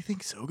like, what do you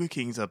think Soga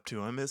King's up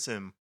to? I miss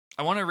him.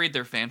 I want to read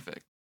their fanfic.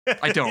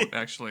 I don't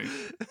actually,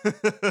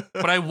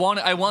 but I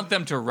want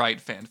them to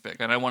write fanfic,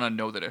 and I want to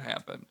know that it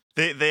happened.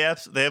 They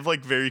have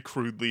like very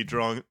crudely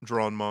drawn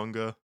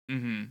manga.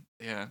 Mm-hmm.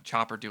 Yeah,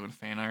 Chopper doing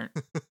fan art,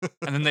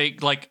 and then they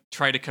like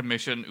try to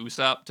commission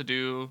Usopp to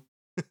do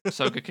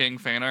Soga King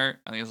fan art,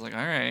 and he's like,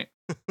 "All right,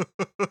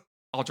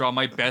 I'll draw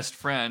my best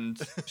friend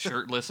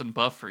shirtless and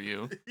buff for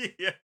you."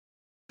 Yeah,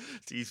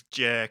 he's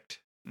jacked.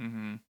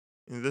 Mm-hmm.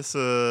 This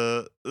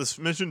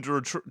mission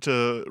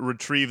to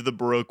retrieve the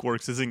Baroque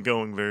works isn't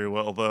going very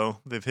well though.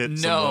 They've hit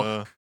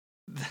the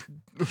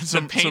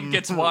paint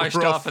gets washed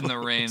off in the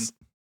rain,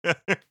 and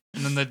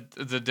then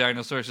the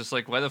dinosaur's just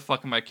like, "Why the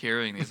fuck am I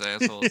carrying these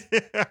assholes?"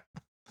 Yeah.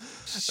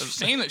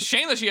 Shame that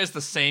she has the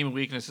same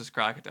weakness as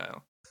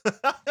Crocodile.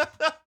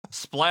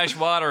 Splash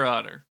water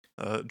on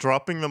her.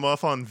 Dropping them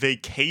off on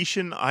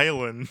Vacation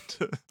Island.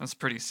 That's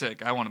pretty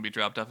sick. I want to be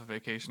dropped off a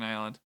Vacation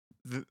Island.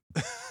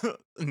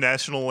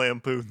 National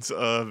Lampoon's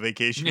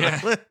Vacation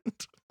Island.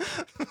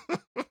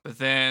 But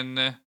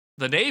then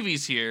the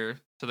Navy's here,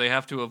 so they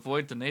have to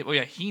avoid the Navy. Oh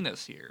yeah,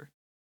 Hina's here.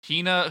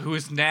 Hina, who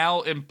is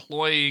now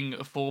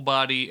employing Full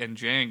Body and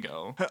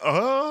Django.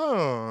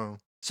 Oh.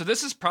 So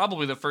this is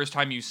probably the first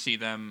time you see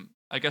them,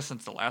 I guess,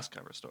 since the last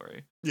cover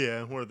story.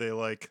 Yeah, where they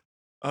like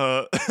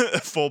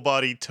Full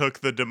Body took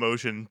the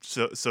demotion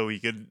so he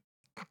could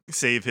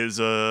save his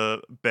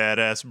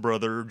badass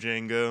brother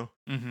Django.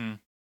 Mm-hmm.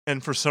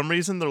 And for some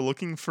reason, they're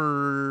looking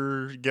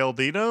for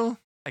Galdino?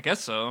 I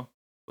guess so.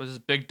 With his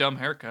big dumb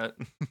haircut.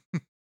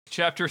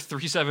 Chapter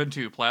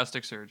 372,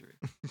 Plastic Surgery.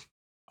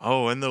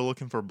 Oh, and they're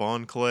looking for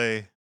Bon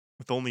Clay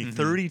with only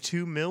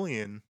 32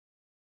 million.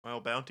 Wow,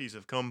 bounties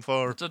have come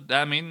far. It's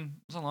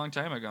a long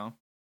time ago.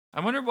 I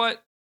wonder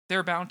what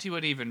their bounty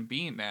would even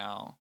be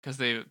now, because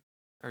they're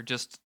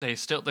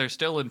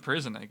still in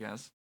prison, I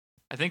guess.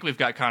 I think we've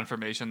got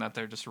confirmation that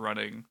they're just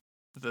running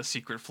the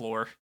secret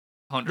floor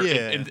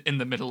in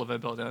the middle of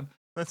Impel Down.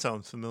 That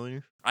sounds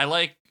familiar. I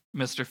like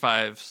Mr.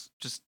 Fives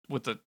just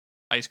with the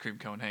ice cream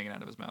cone hanging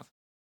out of his mouth.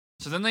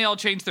 So then they all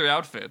change their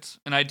outfits,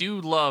 and I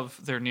do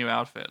love their new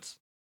outfits.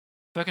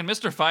 Fucking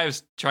Mr.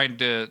 Fives trying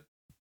to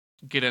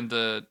get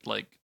into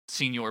like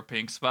Senior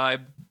Pink's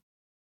vibe.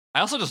 I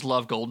also just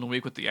love Golden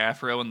Week with the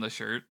afro and the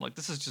shirt. Like,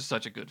 this is just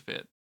such a good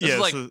fit. This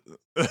is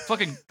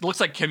fucking looks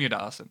like Kimya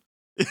Dawson.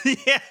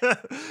 Yeah,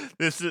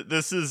 this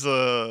is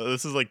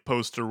like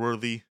poster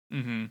worthy.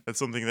 Mm-hmm. That's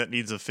something that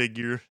needs a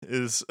figure.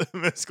 Is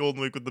Miss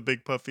Golden Week with the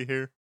big puffy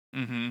hair?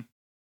 Mm-hmm.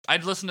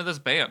 I'd listen to this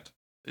band.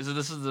 This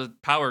is the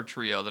power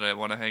trio that I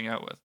want to hang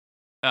out with.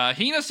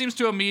 Hina seems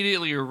to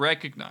immediately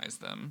recognize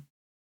them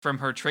from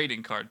her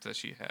trading cards that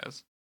she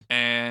has,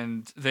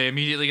 and they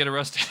immediately get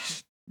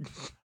arrested.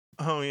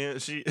 Oh yeah,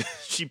 she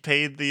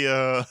paid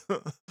the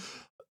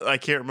I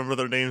can't remember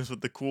their names,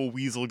 but the cool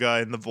weasel guy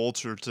and the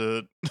vulture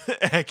to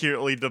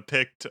accurately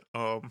depict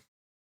the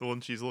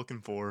one she's looking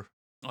for.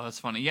 Oh, that's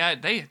funny. Yeah,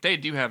 they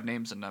do have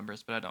names and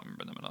numbers, but I don't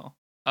remember them at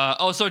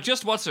all. So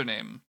just what's her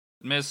name?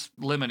 Miss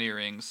Lemon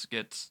Earrings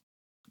gets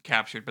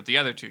captured, but the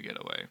other two get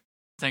away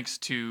thanks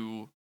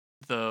to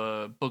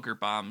the booger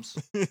bombs.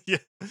 Yeah,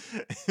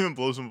 it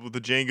blows him up with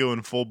the Django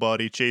and Full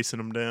Body chasing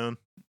him down.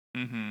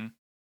 Mm-hmm.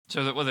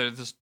 So that whether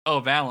this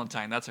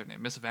Valentine, that's her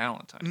name, Miss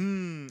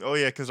Valentine. Oh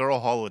yeah, because they're all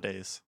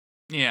holidays.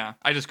 Yeah,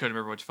 I just couldn't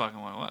remember which fucking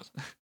one it was.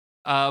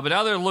 But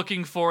now they're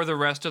looking for the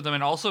rest of them,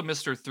 and also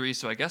Mr. 3,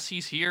 so I guess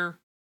he's here.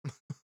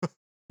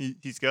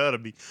 He's gotta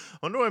be. I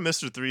wonder why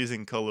Mr. 3 is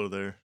in color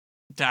there.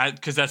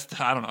 Because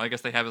I don't know, I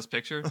guess they have his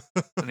picture,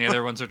 and the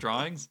other ones are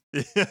drawings.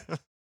 Yeah.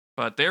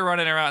 But they're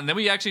running around, and then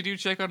we actually do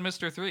check on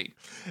Mr. 3.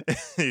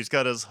 He's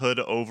got his hood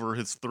over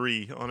his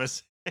 3 on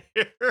his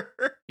hair.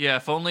 Yeah,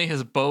 if only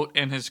his boat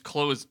and his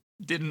clothes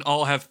didn't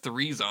all have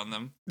 3s on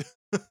them.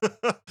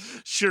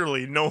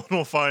 Surely no one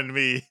will find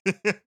me.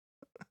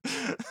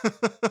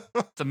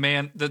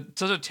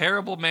 Such a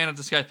terrible man at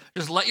this guy.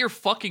 Just let your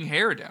fucking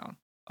hair down.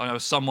 Oh no,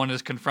 someone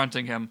is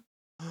confronting him.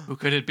 Who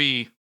could it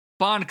be?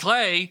 Bon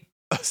Clay.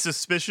 A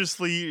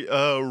suspiciously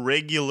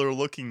regular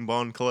looking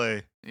Bon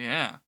Clay.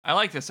 Yeah, I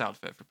like this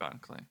outfit for Bon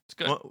Clay. It's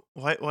good.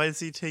 Why is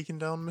he taking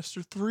down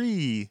Mr.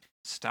 3?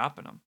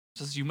 Stopping him.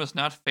 Says you must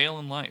not fail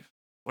in life.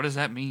 What does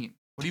that mean?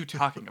 What are you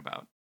talking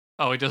about?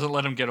 Oh, he doesn't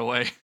let him get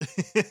away.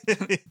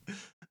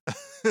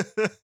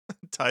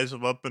 Ties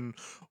him up, and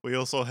we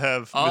also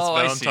have Miss Oh,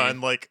 I see.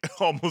 Valentine like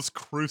almost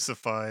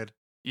crucified.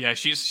 Yeah,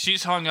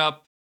 she's hung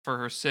up for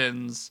her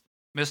sins.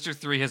 Mr.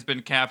 3 has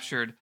been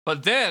captured.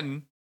 But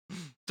then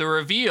the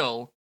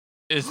reveal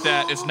is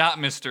that it's not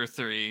Mr.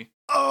 3.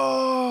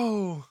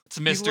 Oh, It's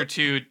Mr.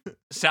 2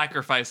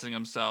 sacrificing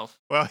himself.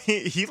 Well,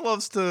 he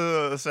loves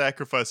to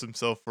sacrifice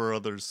himself for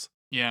others.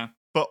 Yeah.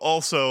 But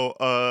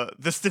also,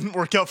 this didn't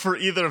work out for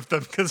either of them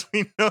because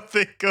we know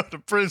they go to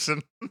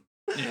prison.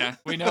 Yeah,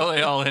 we know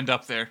they all end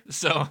up there.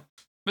 So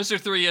Mr.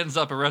 3 ends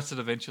up arrested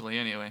eventually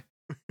anyway.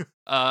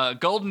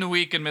 Golden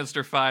Week and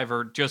Mr. 5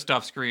 are just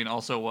off screen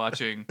also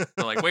watching.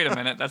 They're like, wait a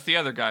minute, that's the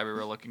other guy we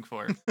were looking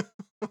for.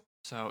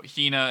 So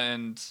Hina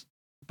and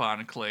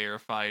Bon Clay are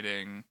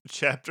fighting.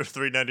 Chapter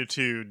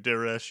 392,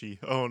 Dereshi.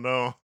 Oh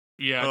no.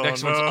 Yeah,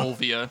 next one's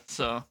Olvia,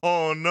 so.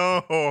 Oh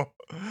no.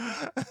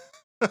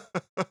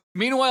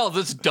 Meanwhile,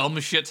 this dumb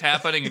shit's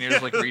happening and you're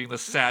just like reading the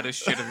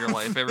saddest shit of your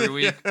life every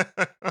week.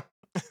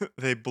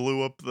 They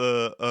blew up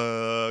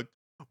the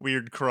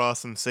weird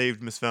cross and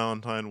saved Miss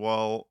Valentine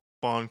while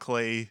Bon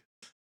Clay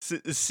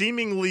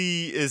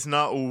seemingly is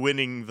not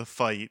winning the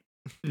fight.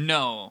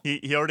 No.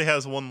 He already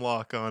has one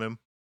lock on him.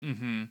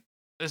 Mm-hmm.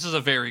 This is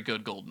a very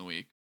good Golden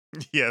Week.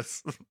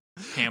 Yes.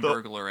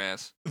 Hamburglar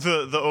ass.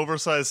 The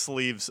oversized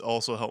sleeves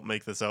also help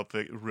make this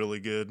outfit really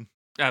good.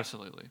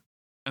 Absolutely.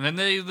 And then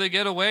they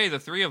get away, the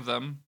three of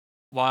them,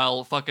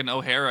 while fucking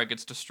O'Hara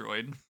gets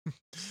destroyed.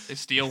 They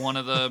steal one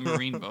of the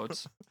marine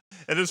boats.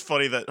 It is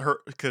funny that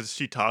because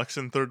she talks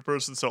in third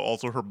person, so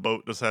also her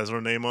boat just has her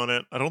name on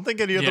it. I don't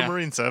think any of the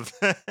Marines have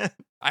that.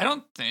 I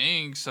don't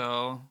think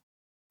so.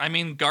 I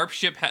mean, Garp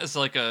ship has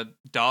like a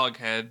dog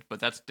head, but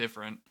that's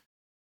different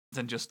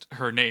than just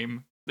her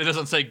name. It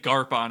doesn't say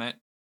Garp on it.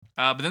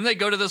 But then they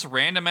go to this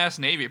random ass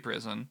Navy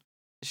prison.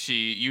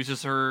 She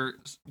uses her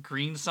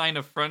green sign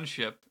of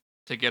friendship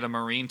to get a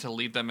Marine to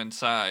lead them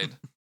inside.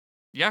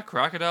 Yeah,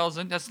 Crocodile's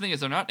in. That's the thing is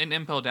they're not in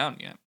Impel Down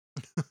yet.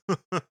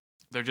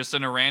 They're just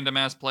in a random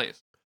ass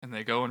place, and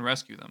they go and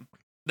rescue them.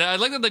 I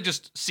like that they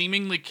just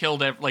seemingly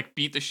killed,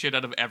 beat the shit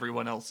out of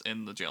everyone else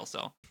in the jail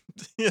cell.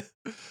 Yeah,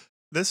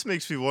 this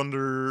makes me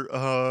wonder.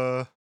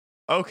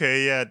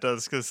 Okay, yeah, it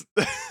does because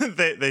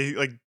they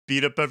like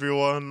beat up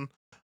everyone.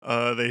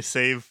 They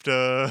saved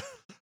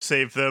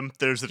them.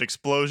 There's an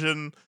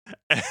explosion,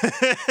 and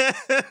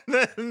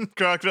then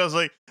Crocodile's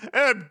like,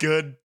 "I'm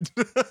good.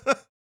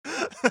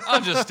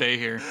 I'll just stay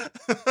here."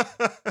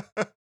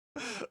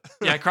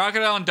 Yeah,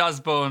 Crocodile and Daz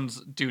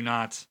Bones do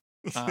not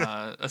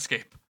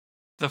escape.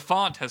 The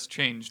font has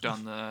changed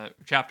on the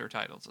chapter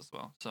titles as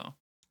well.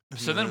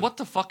 So then what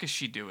the fuck is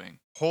she doing?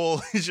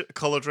 Holy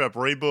color trap,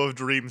 Rainbow of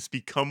Dreams,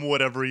 become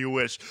whatever you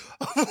wish.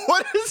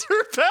 What is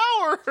her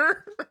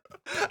power?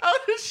 How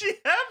does she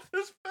have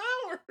this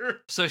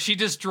power? So she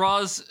just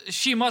draws,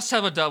 she must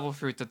have a double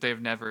fruit that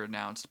they've never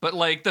announced. But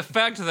like the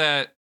fact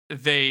that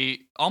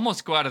they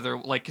almost go out of their,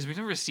 like, because we've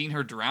never seen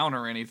her drown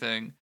or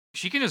anything.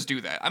 She can just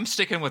do that. I'm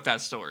sticking with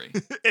that story.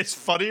 It's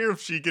funnier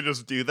if she can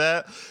just do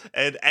that,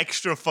 and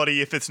extra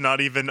funny if it's not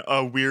even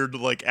a weird,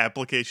 like,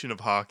 application of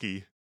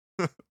hockey.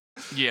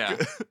 Yeah.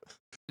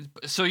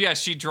 So yeah,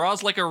 she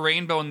draws like a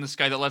rainbow in the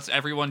sky that lets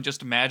everyone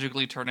just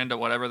magically turn into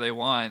whatever they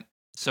want.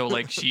 So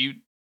like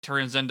she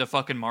turns into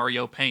fucking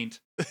Mario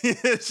Paint.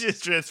 She's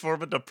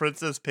transformed into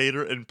Princess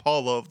Painter and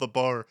Paula of the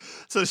bar.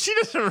 So she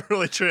doesn't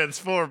really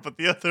transform, but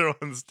the other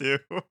ones do.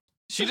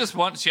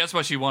 That's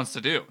what she wants to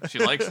do. She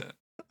likes it.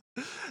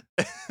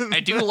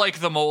 I do like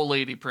the mole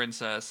lady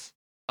princess.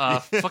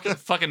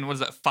 Fucking what is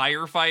that?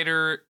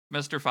 Firefighter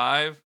Mr.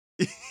 5?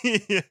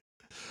 Yeah.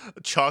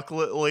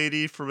 Chocolate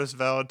lady for Miss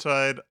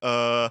Valentine.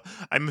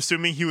 I'm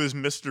assuming he was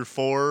Mr.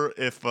 4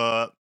 if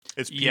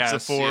it's Pizza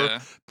 4. Yeah.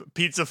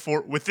 Pizza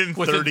 4 within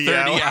 30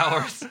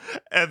 hours.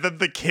 And then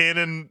the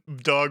cannon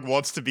dog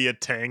wants to be a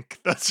tank.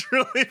 That's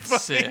really funny.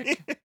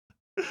 Sick.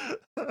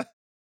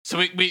 So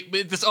we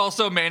this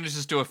also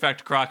manages to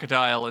affect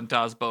Crocodile and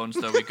Daz Bones,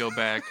 though we go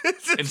back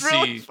and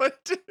really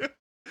see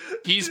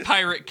he's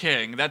Pirate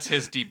King. That's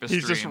his deepest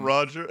He's dream. just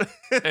Roger.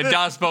 And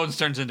Daz Bones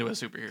turns into a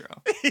superhero.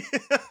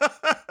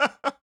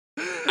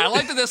 I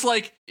like that this,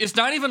 like, it's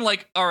not even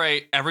like, all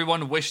right,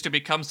 everyone wish to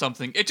become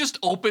something. It just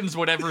opens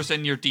whatever's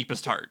in your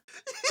deepest heart.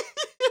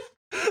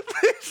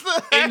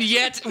 And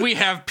yet we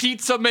have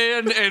Pizza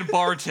Man and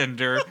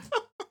Bartender.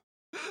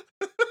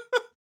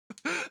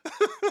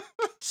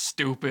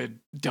 Stupid,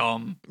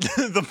 dumb.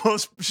 The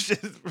most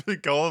shit we're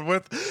going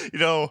with,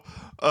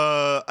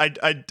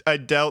 I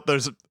doubt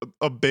there's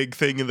a big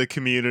thing in the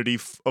community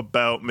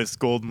about Miss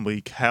Golden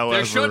Week. However,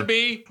 there should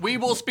be. We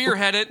will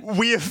spearhead it.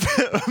 We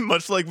have,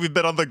 much like we've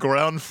been on the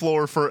ground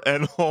floor for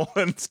Enhole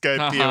and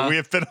Skypea, we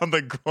have been on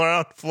the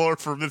ground floor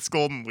for Miss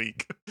Golden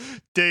Week.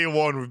 Day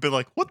one, we've been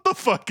like, what the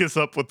fuck is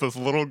up with this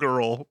little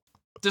girl?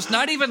 There's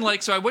not even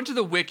like, so I went to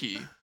the wiki,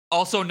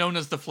 also known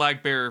as the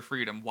Flag Bearer of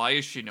Freedom. Why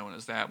is she known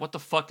as that? What the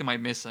fuck am I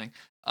missing?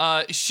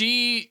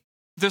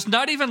 There's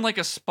not even like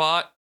a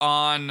spot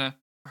on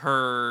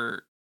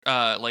her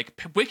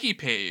wiki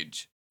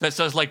page that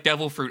says like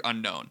devil fruit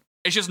unknown.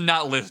 It's just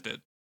not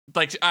listed.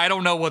 Like, I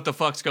don't know what the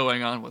fuck's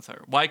going on with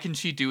her. Why can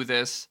she do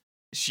this?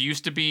 She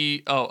used to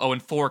be in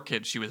 4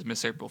 Kids she was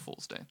Miss April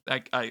Fool's Day.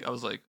 I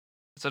was like,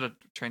 is that a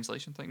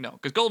translation thing? No,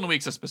 because Golden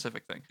Week's a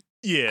specific thing.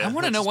 Yeah, I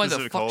want to know why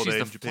the fuck she's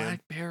the Japan. flag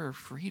bearer of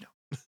freedom.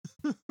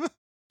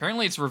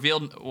 Apparently, it's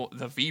revealed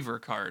the Beaver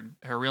card.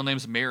 Her real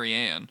name's Mary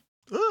Ann.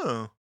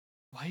 Oh,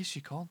 why is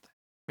she called that?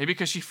 Maybe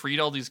because she freed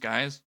all these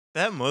guys.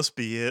 That must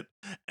be it.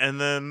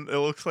 And then it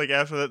looks like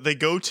after that they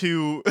go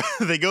to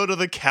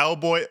the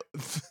cowboy.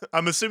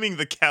 I'm assuming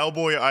the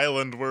cowboy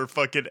island where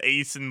fucking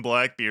Ace and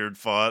Blackbeard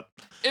fought.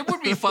 It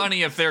would be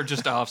funny if they're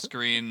just off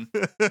screen.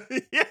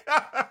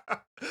 Yeah,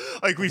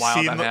 like we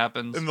see that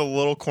happens in the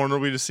little corner.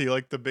 We just see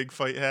like the big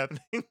fight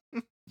happening.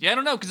 Yeah, I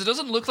don't know because it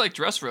doesn't look like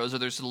Dressrosa.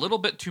 There's a little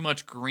bit too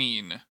much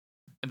green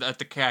at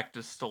the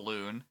Cactus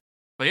Saloon.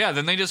 But yeah,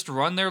 then they just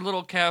run their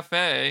little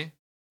cafe.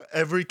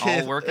 Every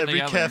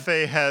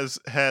cafe has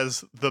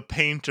the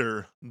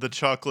painter, the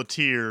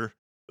chocolatier,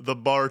 the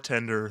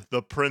bartender,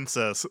 the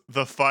princess,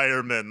 the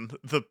fireman,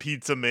 the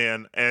pizza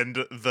man,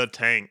 and the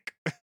tank.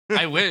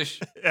 I wish.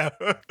 Yeah.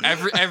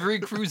 Every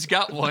crew's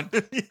got one.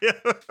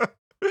 Yeah.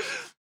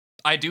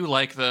 I do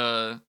like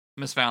the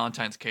Miss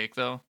Valentine's cake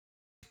though,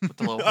 with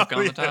the little hook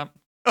on the top.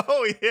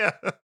 Oh yeah,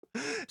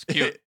 it's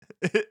cute.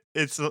 It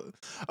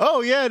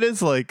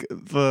is like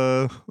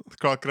the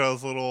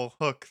crocodile's little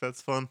hook.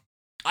 That's fun.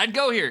 I'd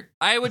go here.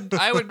 I would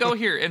go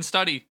here and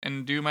study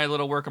and do my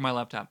little work on my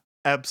laptop.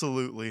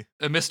 Absolutely.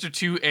 Mr.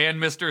 2 and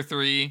Mr.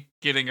 3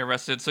 getting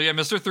arrested. So yeah,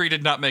 Mr. 3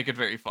 did not make it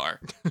very far.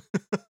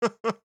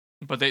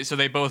 But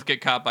they both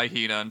get caught by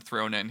Hina and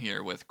thrown in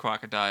here with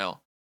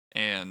Crocodile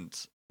and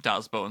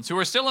Daz Bones, who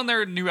are still in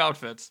their new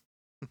outfits.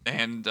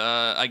 And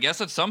I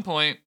guess at some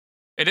point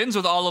it ends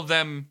with all of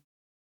them.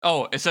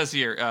 Oh, it says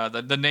here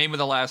the name of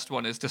the last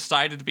one is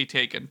decided to be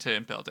taken to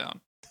Impel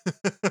Down.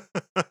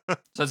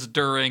 So that's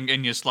during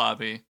in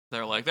Yugoslavia.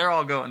 They're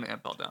all going to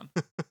Impel Down.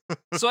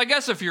 So I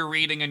guess if you're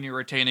reading and you're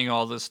retaining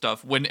all this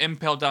stuff, when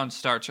Impel Down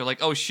starts, you're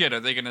like, oh shit, are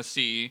they gonna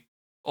see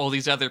all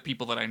these other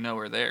people that I know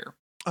are there?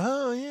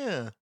 Oh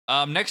yeah.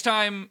 Next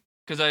time,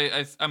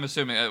 because I'm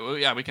assuming,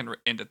 we can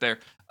end it there.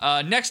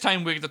 Next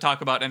time we get to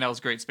talk about NL's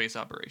Great Space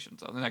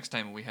Operations. So the next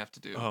time we have to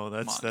do. Oh,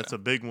 that's a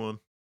big one.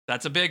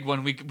 That's a big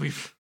one.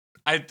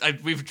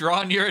 We've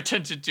drawn your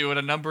attention to it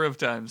a number of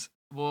times.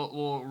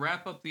 We'll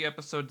wrap up the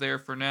episode there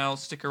for now.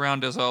 Stick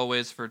around as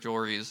always for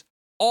Jory's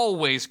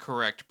always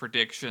correct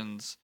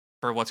predictions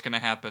for what's going to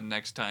happen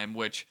next time,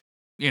 which,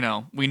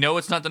 we know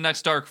it's not the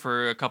next arc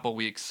for a couple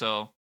weeks,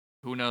 so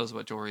who knows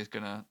what Jory's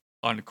going to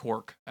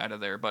uncork out of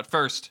there. But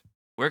first,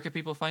 where can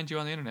people find you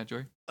on the internet,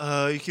 Jory?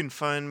 You can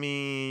find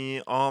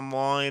me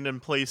online in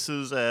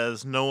places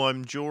as No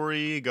I'm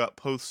Jory. Got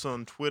posts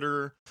on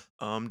Twitter.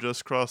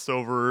 Just crossed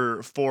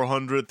over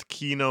 400th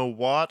Kino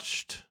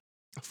watched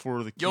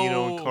for the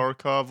Kino and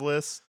Kharkov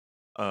list.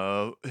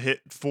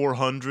 Hit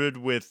 400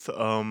 with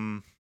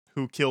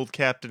Who Killed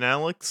Captain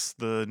Alex,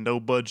 the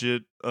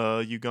no-budget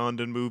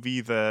Ugandan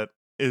movie that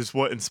is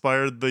what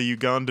inspired the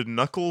Ugandan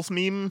Knuckles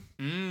meme.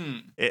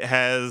 It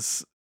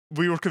has...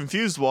 We were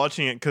confused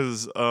watching it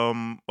because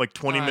 20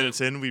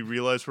 minutes in, we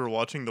realized we were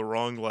watching the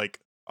wrong,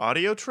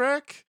 audio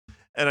track.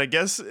 And I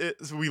guess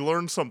we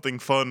learned something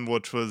fun,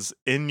 which was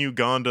in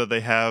Uganda,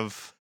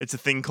 it's a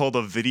thing called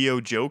a video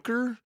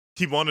joker.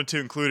 He wanted to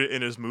include it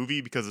in his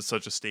movie because it's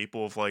such a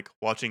staple of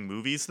watching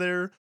movies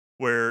there,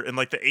 where in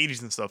the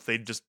 80s and stuff,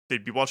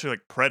 they'd be watching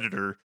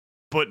Predator,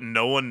 but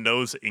no one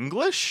knows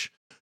English.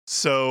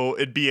 So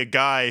it'd be a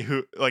guy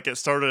who it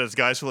started as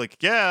guys who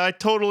yeah, I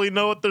totally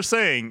know what they're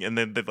saying, and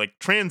then they'd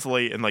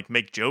translate and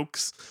make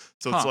jokes.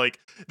 So it's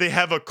they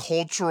have a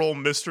cultural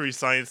mystery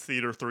science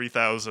theater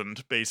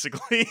 3000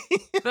 basically.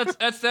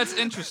 that's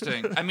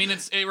interesting. I mean,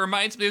 it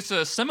reminds me. It's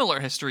a similar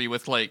history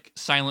with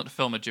silent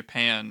film in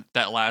Japan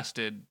that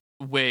lasted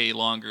way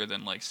longer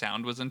than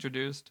sound was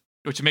introduced,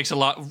 which makes a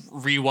lot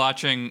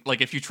rewatching.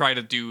 If you try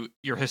to do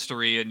your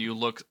history and you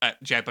look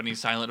at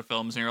Japanese silent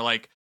films and you're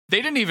like,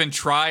 they didn't even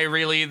try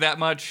really that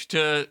much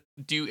to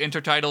do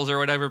intertitles or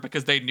whatever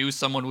because they knew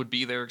someone would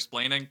be there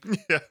explaining.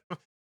 Yeah.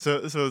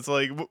 So it's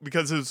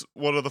because it's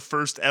one of the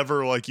first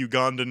ever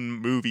Ugandan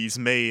movies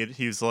made.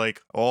 He's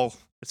well,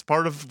 it's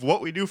part of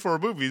what we do for our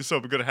movies, so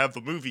we're gonna have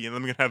the movie, and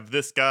then we're gonna have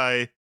this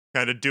guy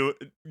kind of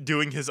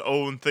doing his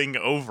own thing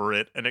over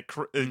it, and it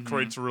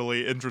creates a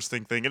really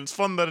interesting thing, and it's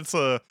fun that it's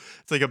a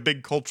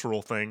big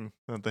cultural thing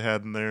that they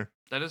had in there.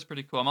 That is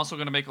pretty cool. I'm also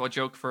gonna make a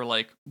joke for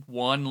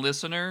one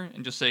listener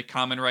and just say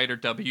Kamen Rider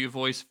W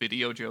voice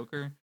video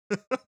Joker.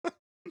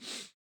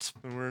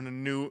 We're in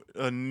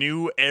a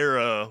new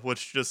era,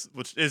 which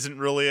isn't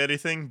really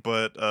anything,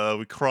 but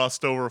we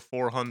crossed over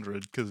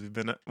 400 because we've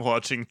been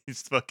watching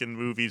these fucking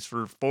movies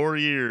for 4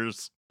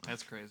 years.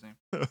 That's crazy.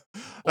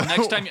 Well,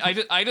 next time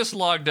I just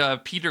logged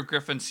Peter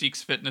Griffin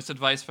seeks fitness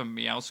advice from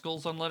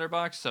Meowskulls on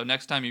Letterboxd, so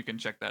next time you can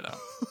check that out.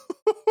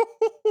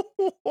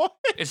 What?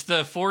 It's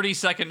the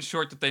 40-second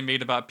short that they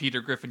made about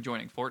Peter Griffin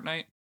joining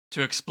Fortnite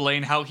to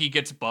explain how he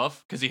gets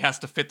buff because he has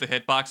to fit the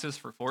hitboxes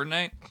for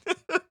Fortnite.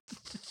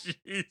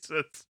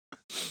 Jesus.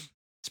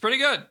 It's pretty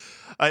good.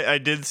 I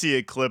did see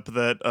a clip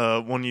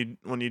that when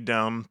you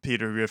down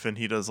Peter Griffin,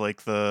 he does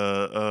like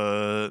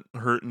the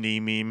hurt knee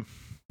meme.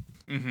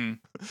 Mm-hmm.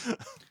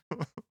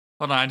 Hold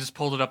on, I just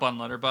pulled it up on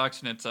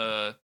Letterboxd, and it's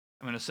I'm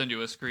gonna send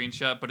you a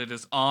screenshot, but it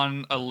is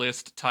on a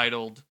list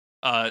titled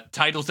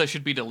titles that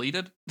should be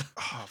deleted.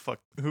 Oh fuck!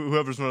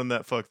 Whoever's running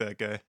that, fuck that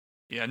guy.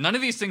 Yeah, none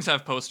of these things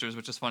have posters,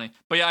 which is funny.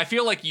 But yeah, I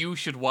feel like you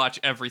should watch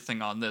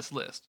everything on this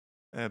list,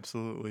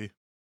 Absolutely.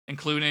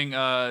 including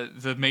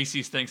the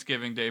Macy's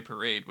Thanksgiving Day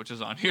Parade, which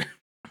is on here.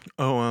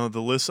 Oh well,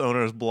 the list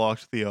owner has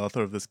blocked the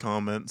author of this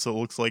comment, so it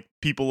looks like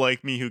people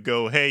like me who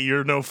go, "Hey,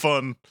 you're no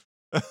fun."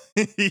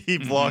 He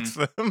blocks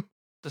them.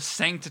 The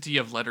sanctity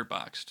of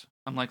Letterboxd.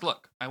 I'm like,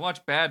 look, I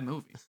watch bad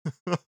movies.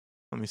 Let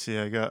me see.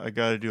 I got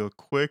to do a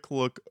quick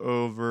look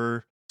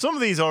over. Some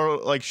of these are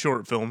like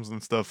short films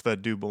and stuff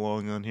that do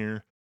belong on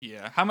here.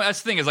 Yeah,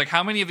 that's the thing is like,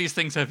 how many of these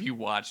things have you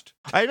watched?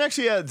 I'm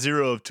actually at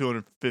 0 of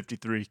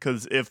 253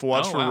 because if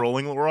Watch for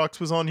Rolling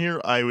Rocks was on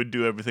here, I would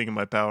do everything in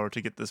my power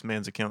to get this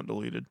man's account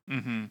deleted.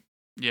 Mm-hmm.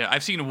 Yeah,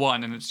 I've seen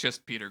one, and it's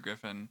just Peter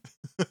Griffin.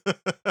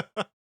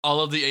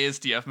 All of the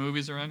ASDF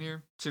movies are on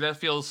here. See, that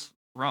feels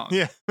wrong.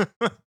 Yeah,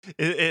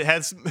 it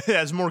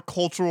has more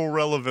cultural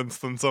relevance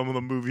than some of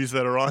the movies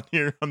that are on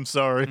here. I'm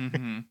sorry.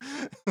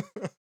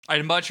 Mm-hmm.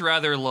 I'd much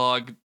rather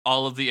log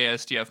all of the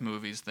ASDF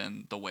movies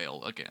than The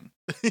Whale again.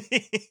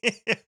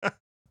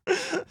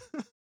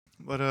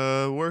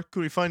 But where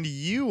could we find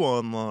you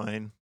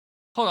online?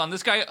 Hold on,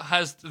 this guy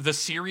has the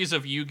series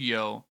of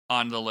Yu-Gi-Oh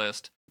on the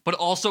list, but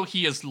also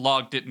he has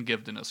logged it and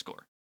given a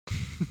score.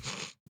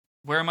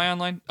 Where am I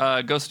online?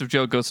 Ghost of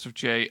Joe, Ghost of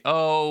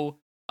J.O.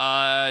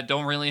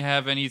 Don't really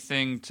have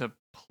anything to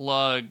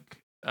plug,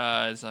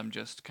 as I'm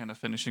just kind of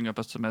finishing up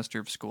a semester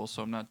of school,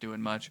 so I'm not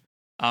doing much.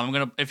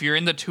 If you're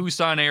in the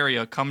Tucson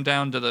area, come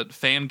down to the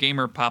Fan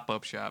Gamer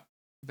pop-up shop.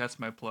 That's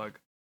my plug,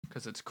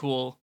 because it's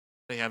cool.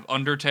 They have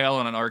Undertale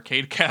and an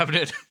arcade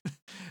cabinet,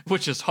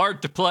 which is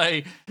hard to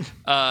play,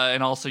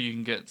 and also you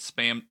can get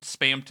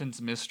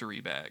Spamton's Mystery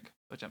Bag,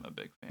 which I'm a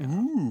big fan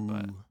of.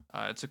 But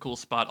it's a cool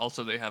spot.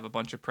 Also, they have a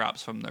bunch of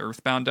props from the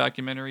Earthbound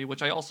documentary,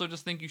 which I also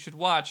just think you should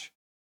watch,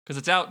 because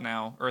it's out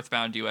now,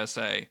 Earthbound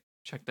USA.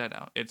 Check that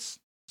out. It's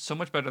so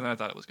much better than I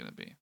thought it was going to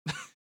be.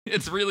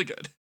 It's really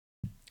good.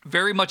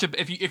 Very much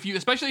if you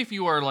especially if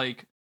you are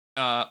like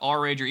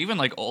our age or even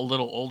like a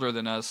little older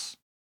than us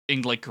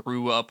and like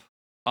grew up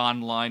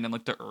online in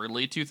like the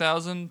early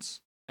 2000s,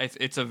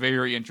 it's a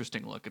very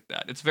interesting look at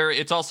that.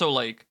 It's also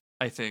like,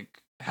 I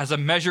think, has a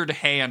measured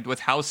hand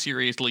with how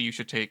seriously you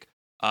should take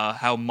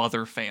how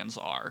mother fans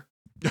are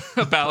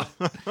about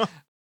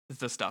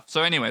the stuff.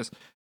 So anyways,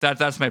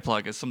 that's my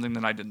plug. It's something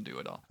that I didn't do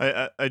at all.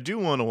 I do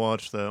want to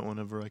watch that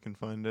whenever I can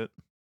find it.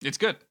 It's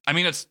good. I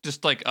mean, it's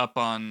just like up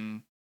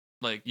on,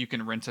 like, you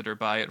can rent it or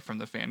buy it from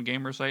the Fan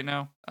Gamer site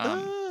now.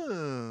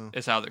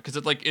 It's out there because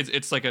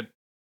it's like a,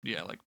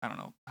 yeah, like, I don't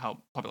know how,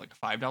 probably like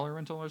a $5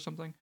 rental or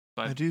something.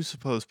 But I do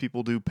suppose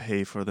people do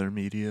pay for their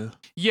media.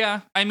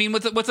 Yeah, I mean,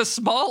 with a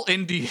small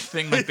indie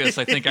thing like this,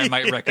 I think I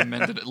might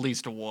recommend it at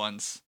least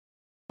once.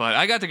 But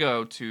I got to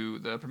go to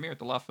the premiere at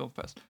the Loft Film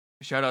Fest.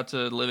 Shout out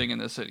to living in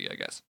the city, I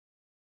guess.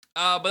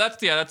 But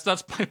that's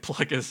my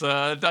plug, is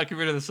a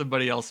documentary that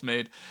somebody else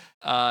made.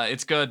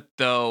 It's good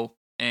though,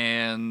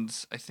 and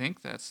I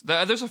think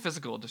there's a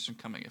physical edition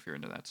coming if you're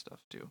into that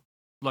stuff too.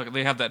 Look,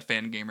 they have that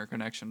Fan Gamer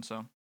connection,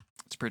 so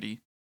it's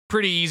pretty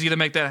easy to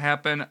make that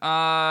happen.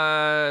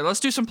 Let's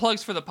do some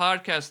plugs for the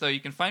podcast though.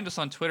 You can find us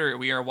on Twitter.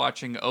 We are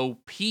watching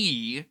OP.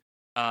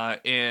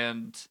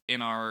 And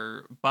in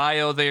our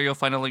bio there, you'll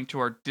find a link to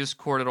our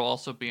Discord. It'll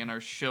also be in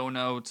our show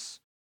notes.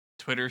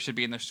 Twitter should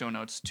be in the show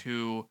notes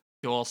too.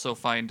 You'll also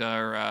find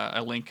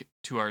a link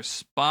to our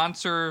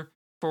sponsor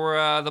for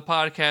the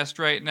podcast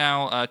right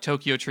now,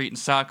 Tokyo Treat and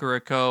Sakura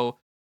Co.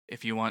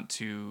 If you want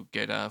to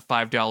get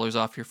 $5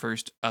 off your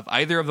first of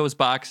either of those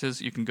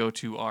boxes, you can go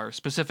to our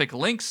specific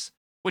links,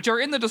 which are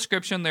in the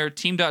description there,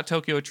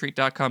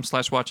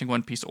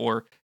 team.tokyotreat.com/watchingonepiece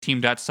or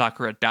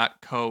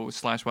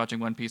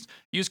team.sakura.co/watchingonepiece.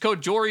 Use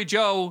code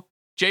JORYJO,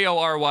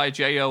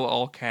 JORYJO,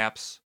 all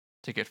caps,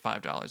 to get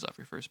 $5 off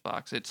your first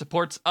box. It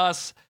supports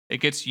us. It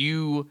gets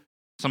you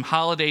some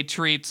holiday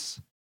treats.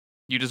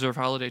 You deserve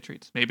holiday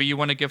treats. Maybe you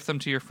want to gift them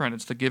to your friend.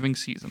 It's the giving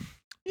season.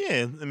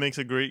 Yeah, it makes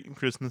a great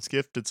Christmas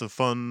gift. It's a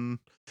fun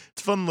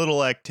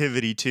little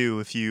activity too.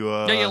 If you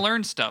you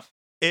learn stuff.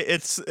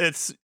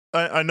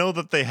 I know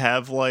that they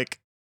have like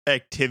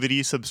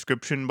activity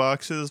subscription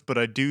boxes, but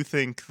I do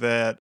think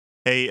that,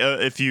 hey,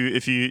 if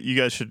you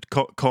guys should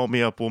call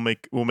me up, we'll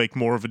make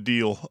more of a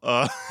deal.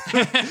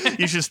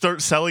 You should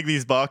start selling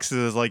these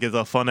boxes as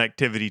a fun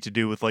activity to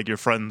do with like your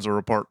friends or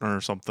a partner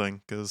or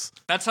something, because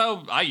that's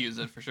how I use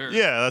it for sure.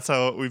 Yeah, that's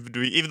how we've been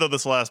doing. Even though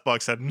this last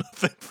box had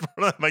nothing for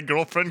my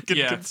girlfriend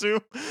can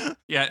consume.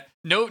 Yeah,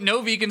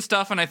 no vegan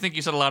stuff, and I think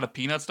you said a lot of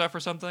peanut stuff or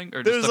something,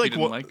 or just stuff you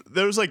didn't like.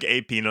 There's like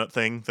a peanut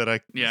thing that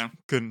I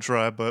couldn't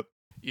try, but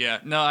yeah,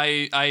 no,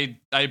 I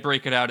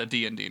break it out at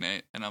D&D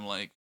night, and I'm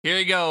like, here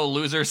you go,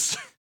 losers.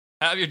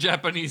 Have your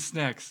Japanese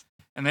snacks.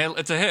 And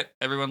it's a hit.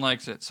 Everyone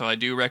likes it. So I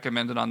do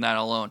recommend it on that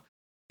alone.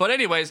 But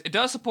anyways, it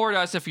does support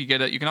us if you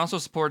get it. You can also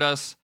support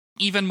us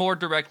even more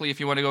directly if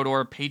you want to go to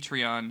our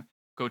Patreon.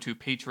 Go to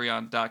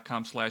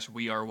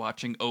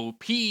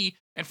patreon.com/wearewatchingop.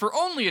 And for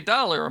only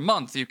 $1 a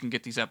month, you can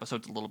get these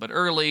episodes a little bit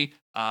early,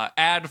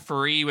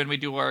 ad-free when we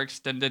do our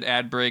extended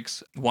ad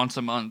breaks once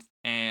a month.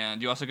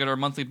 And you also get our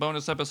monthly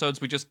bonus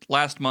episodes. We just,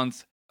 last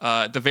month,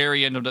 at the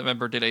very end of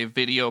November, did a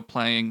video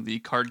playing the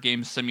card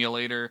game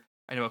simulator.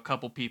 I know a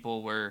couple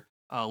people were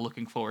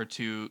looking forward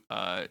to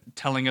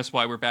telling us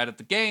why we're bad at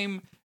the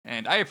game.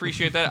 And I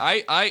appreciate that.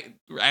 I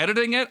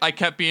editing it, I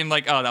kept being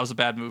like, oh, that was a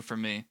bad move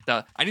from me.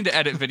 I need to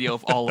edit video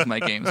of all of my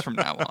games from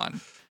now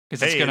on.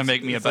 Because it's going to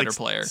make me a better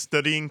player.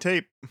 Studying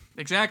tape.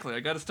 Exactly.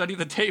 I got to study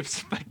the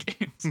tapes of my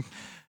games.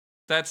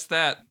 That's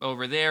that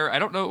over there. I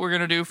don't know what we're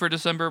going to do for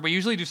December. We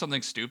usually do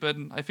something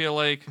stupid, I feel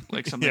like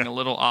something a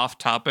little off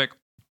topic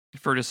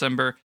for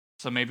December.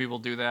 So maybe we'll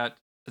do that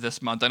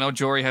this month. I know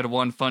Jory had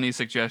one funny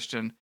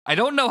suggestion. I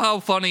don't know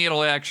how funny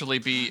it'll actually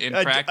be in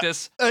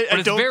practice, but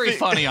it's very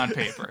funny on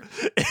paper.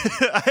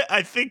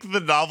 I think the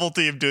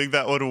novelty of doing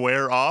that would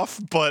wear off,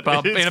 but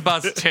in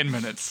about 10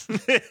 minutes.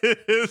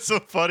 It's a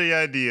funny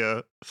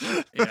idea.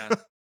 Yeah.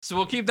 So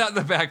we'll keep that in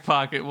the back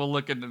pocket. We'll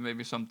look into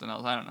maybe something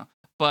else. I don't know.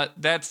 But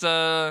that's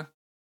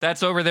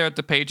over there at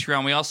the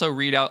Patreon. We also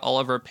read out all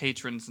of our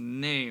patrons'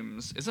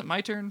 names. Is it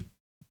my turn?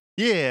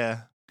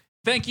 Yeah.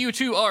 Thank you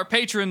to our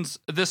patrons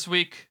this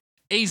week.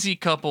 AZ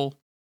Couple,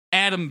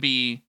 Adam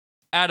B.,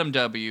 Adam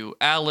W.,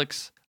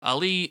 Alex,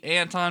 Ali,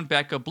 Anton,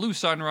 Becca, Blue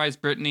Sunrise,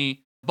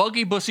 Brittany,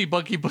 Buggy Bussy,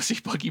 Buggy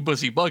Bussy, Buggy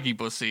Bussy, Buggy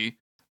Bussy,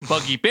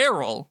 Buggy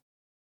Barrel.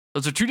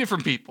 Those are two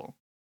different people.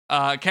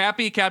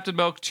 Cappy, Captain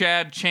Milk,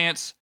 Chad,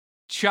 Chance,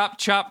 Chop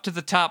Chop to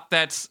the top.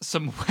 That's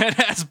some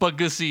wet-ass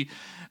Bugussy.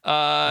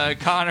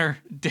 Connor,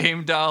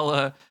 Dame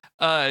Dalla,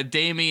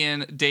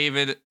 Damien,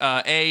 David,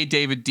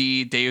 David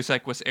D, Deus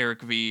Equus,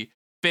 Eric V,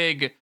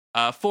 Big,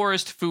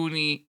 Forrest,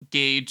 Fooney,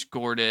 Gage,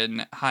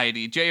 Gordon,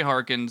 Heidi, Jay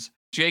Harkins,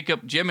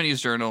 Jacob, Jiminy's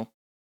Journal,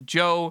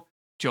 Joe,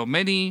 Joe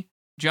Minnie,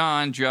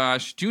 John,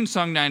 Josh,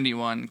 Junesung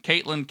 91,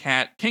 Caitlin,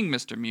 Kat, King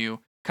Mr. Mew,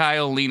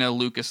 Kyle, Lena,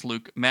 Lucas,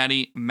 Luke,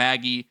 Maddie,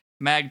 Maggie,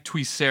 Mag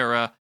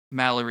Twisera,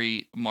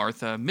 Mallory,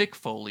 Martha, Mick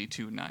Foley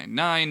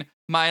 299,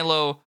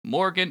 Milo,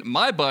 Morgan,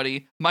 my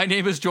buddy, my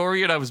name is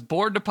Jory and I was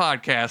born to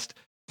podcast,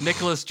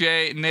 Nicholas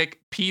J, Nick,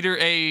 Peter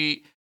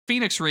A,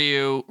 Phoenix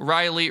Ryu,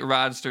 Riley,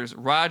 Rodsters,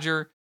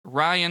 Roger,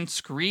 Ryan,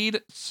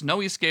 Screed,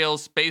 Snowy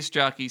Scales, Space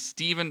Jockey,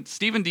 Stephen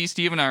D,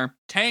 Stephen R,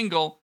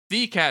 Tangle,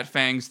 The Cat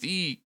Fangs,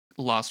 The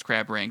Lost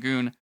Crab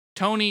Rangoon,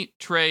 Tony,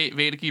 Trey,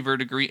 Vediki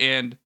Verdigris,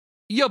 and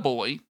ya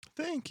boy.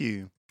 Thank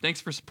you.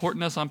 Thanks for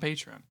supporting us on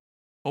Patreon.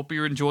 Hope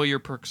you enjoy your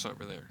perks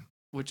over there,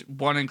 which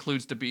one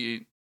includes to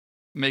be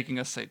making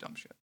us say dumb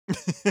shit.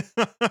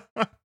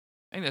 I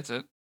think that's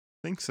it.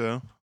 Think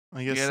so.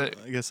 I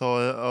guess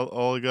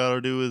all I gotta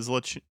do is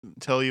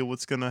tell you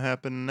what's gonna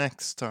happen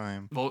next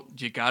time. Well,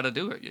 you gotta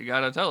do it. You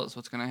gotta tell us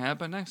what's gonna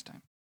happen next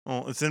time.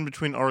 Well, it's in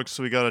between arcs,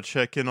 so we gotta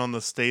check in on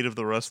the state of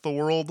the rest of the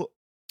world.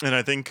 And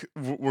I think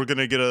we're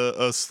gonna get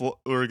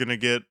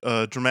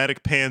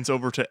dramatic pans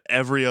over to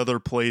every other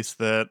place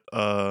that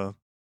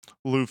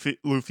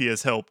Luffy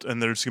has helped,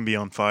 and they're just gonna be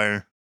on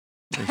fire.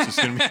 It's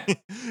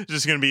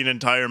just gonna be an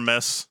entire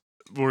mess.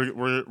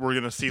 We're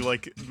gonna see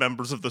like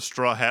members of the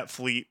Straw Hat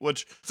Fleet,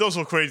 which is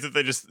also crazy that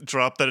they just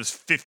dropped that it's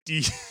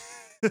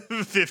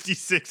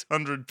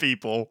 5,600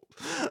 people.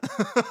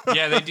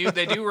 Yeah, they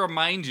do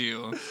remind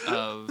you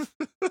of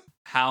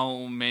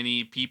how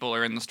many people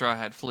are in the Straw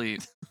Hat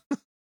Fleet.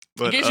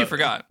 But, in case you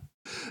forgot,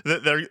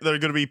 they're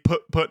gonna be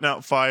putting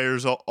out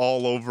fires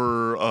all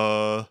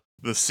over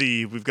the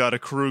sea. We've got a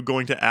crew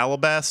going to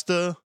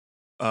Alabasta.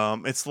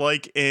 It's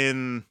like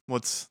in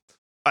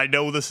I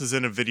know this is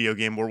in a video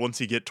game where once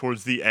you get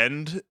towards the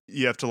end,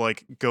 you have to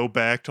like go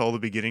back to all the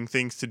beginning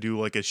things to do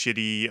like a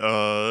shitty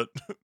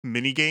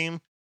mini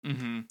game.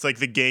 Mm-hmm. It's like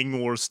the gang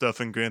war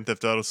stuff in Grand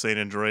Theft Auto San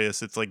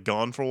Andreas. It's like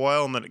gone for a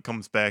while and then it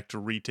comes back to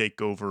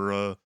retake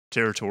over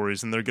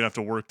territories, and they're gonna have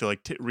to work to like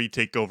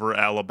retake over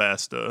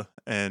Alabasta.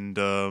 And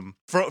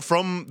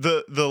from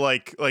the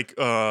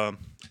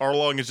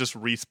Arlong is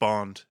just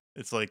respawned.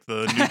 It's like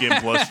the New Game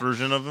Plus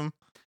version of him.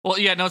 Well,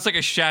 yeah, no, it's like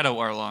a Shadow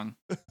Arlong.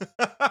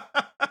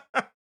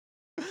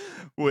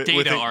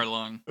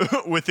 Arlong.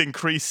 With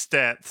increased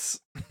stats.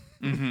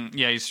 Mm-hmm.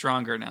 Yeah, he's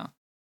stronger now.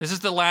 This is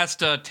the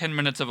last 10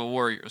 minutes of a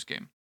Warriors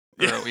game.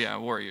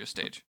 Warriors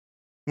stage.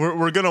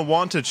 We're gonna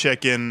want to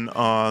check in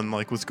on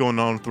like what's going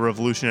on with the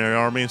Revolutionary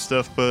Army and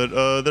stuff,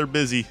 but they're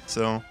busy,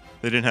 so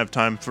they didn't have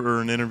time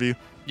for an interview.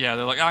 Yeah,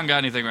 they're like, I don't got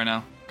anything right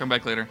now. Come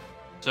back later.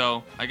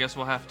 So I guess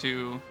we'll have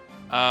to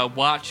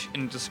watch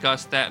and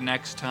discuss that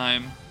next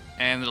time,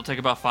 and it'll take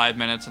about 5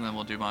 minutes, and then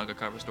we'll do manga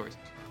cover stories.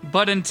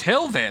 But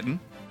until then,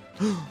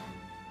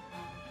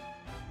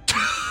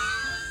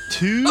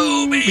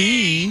 to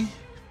be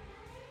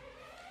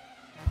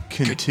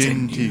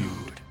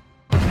continued.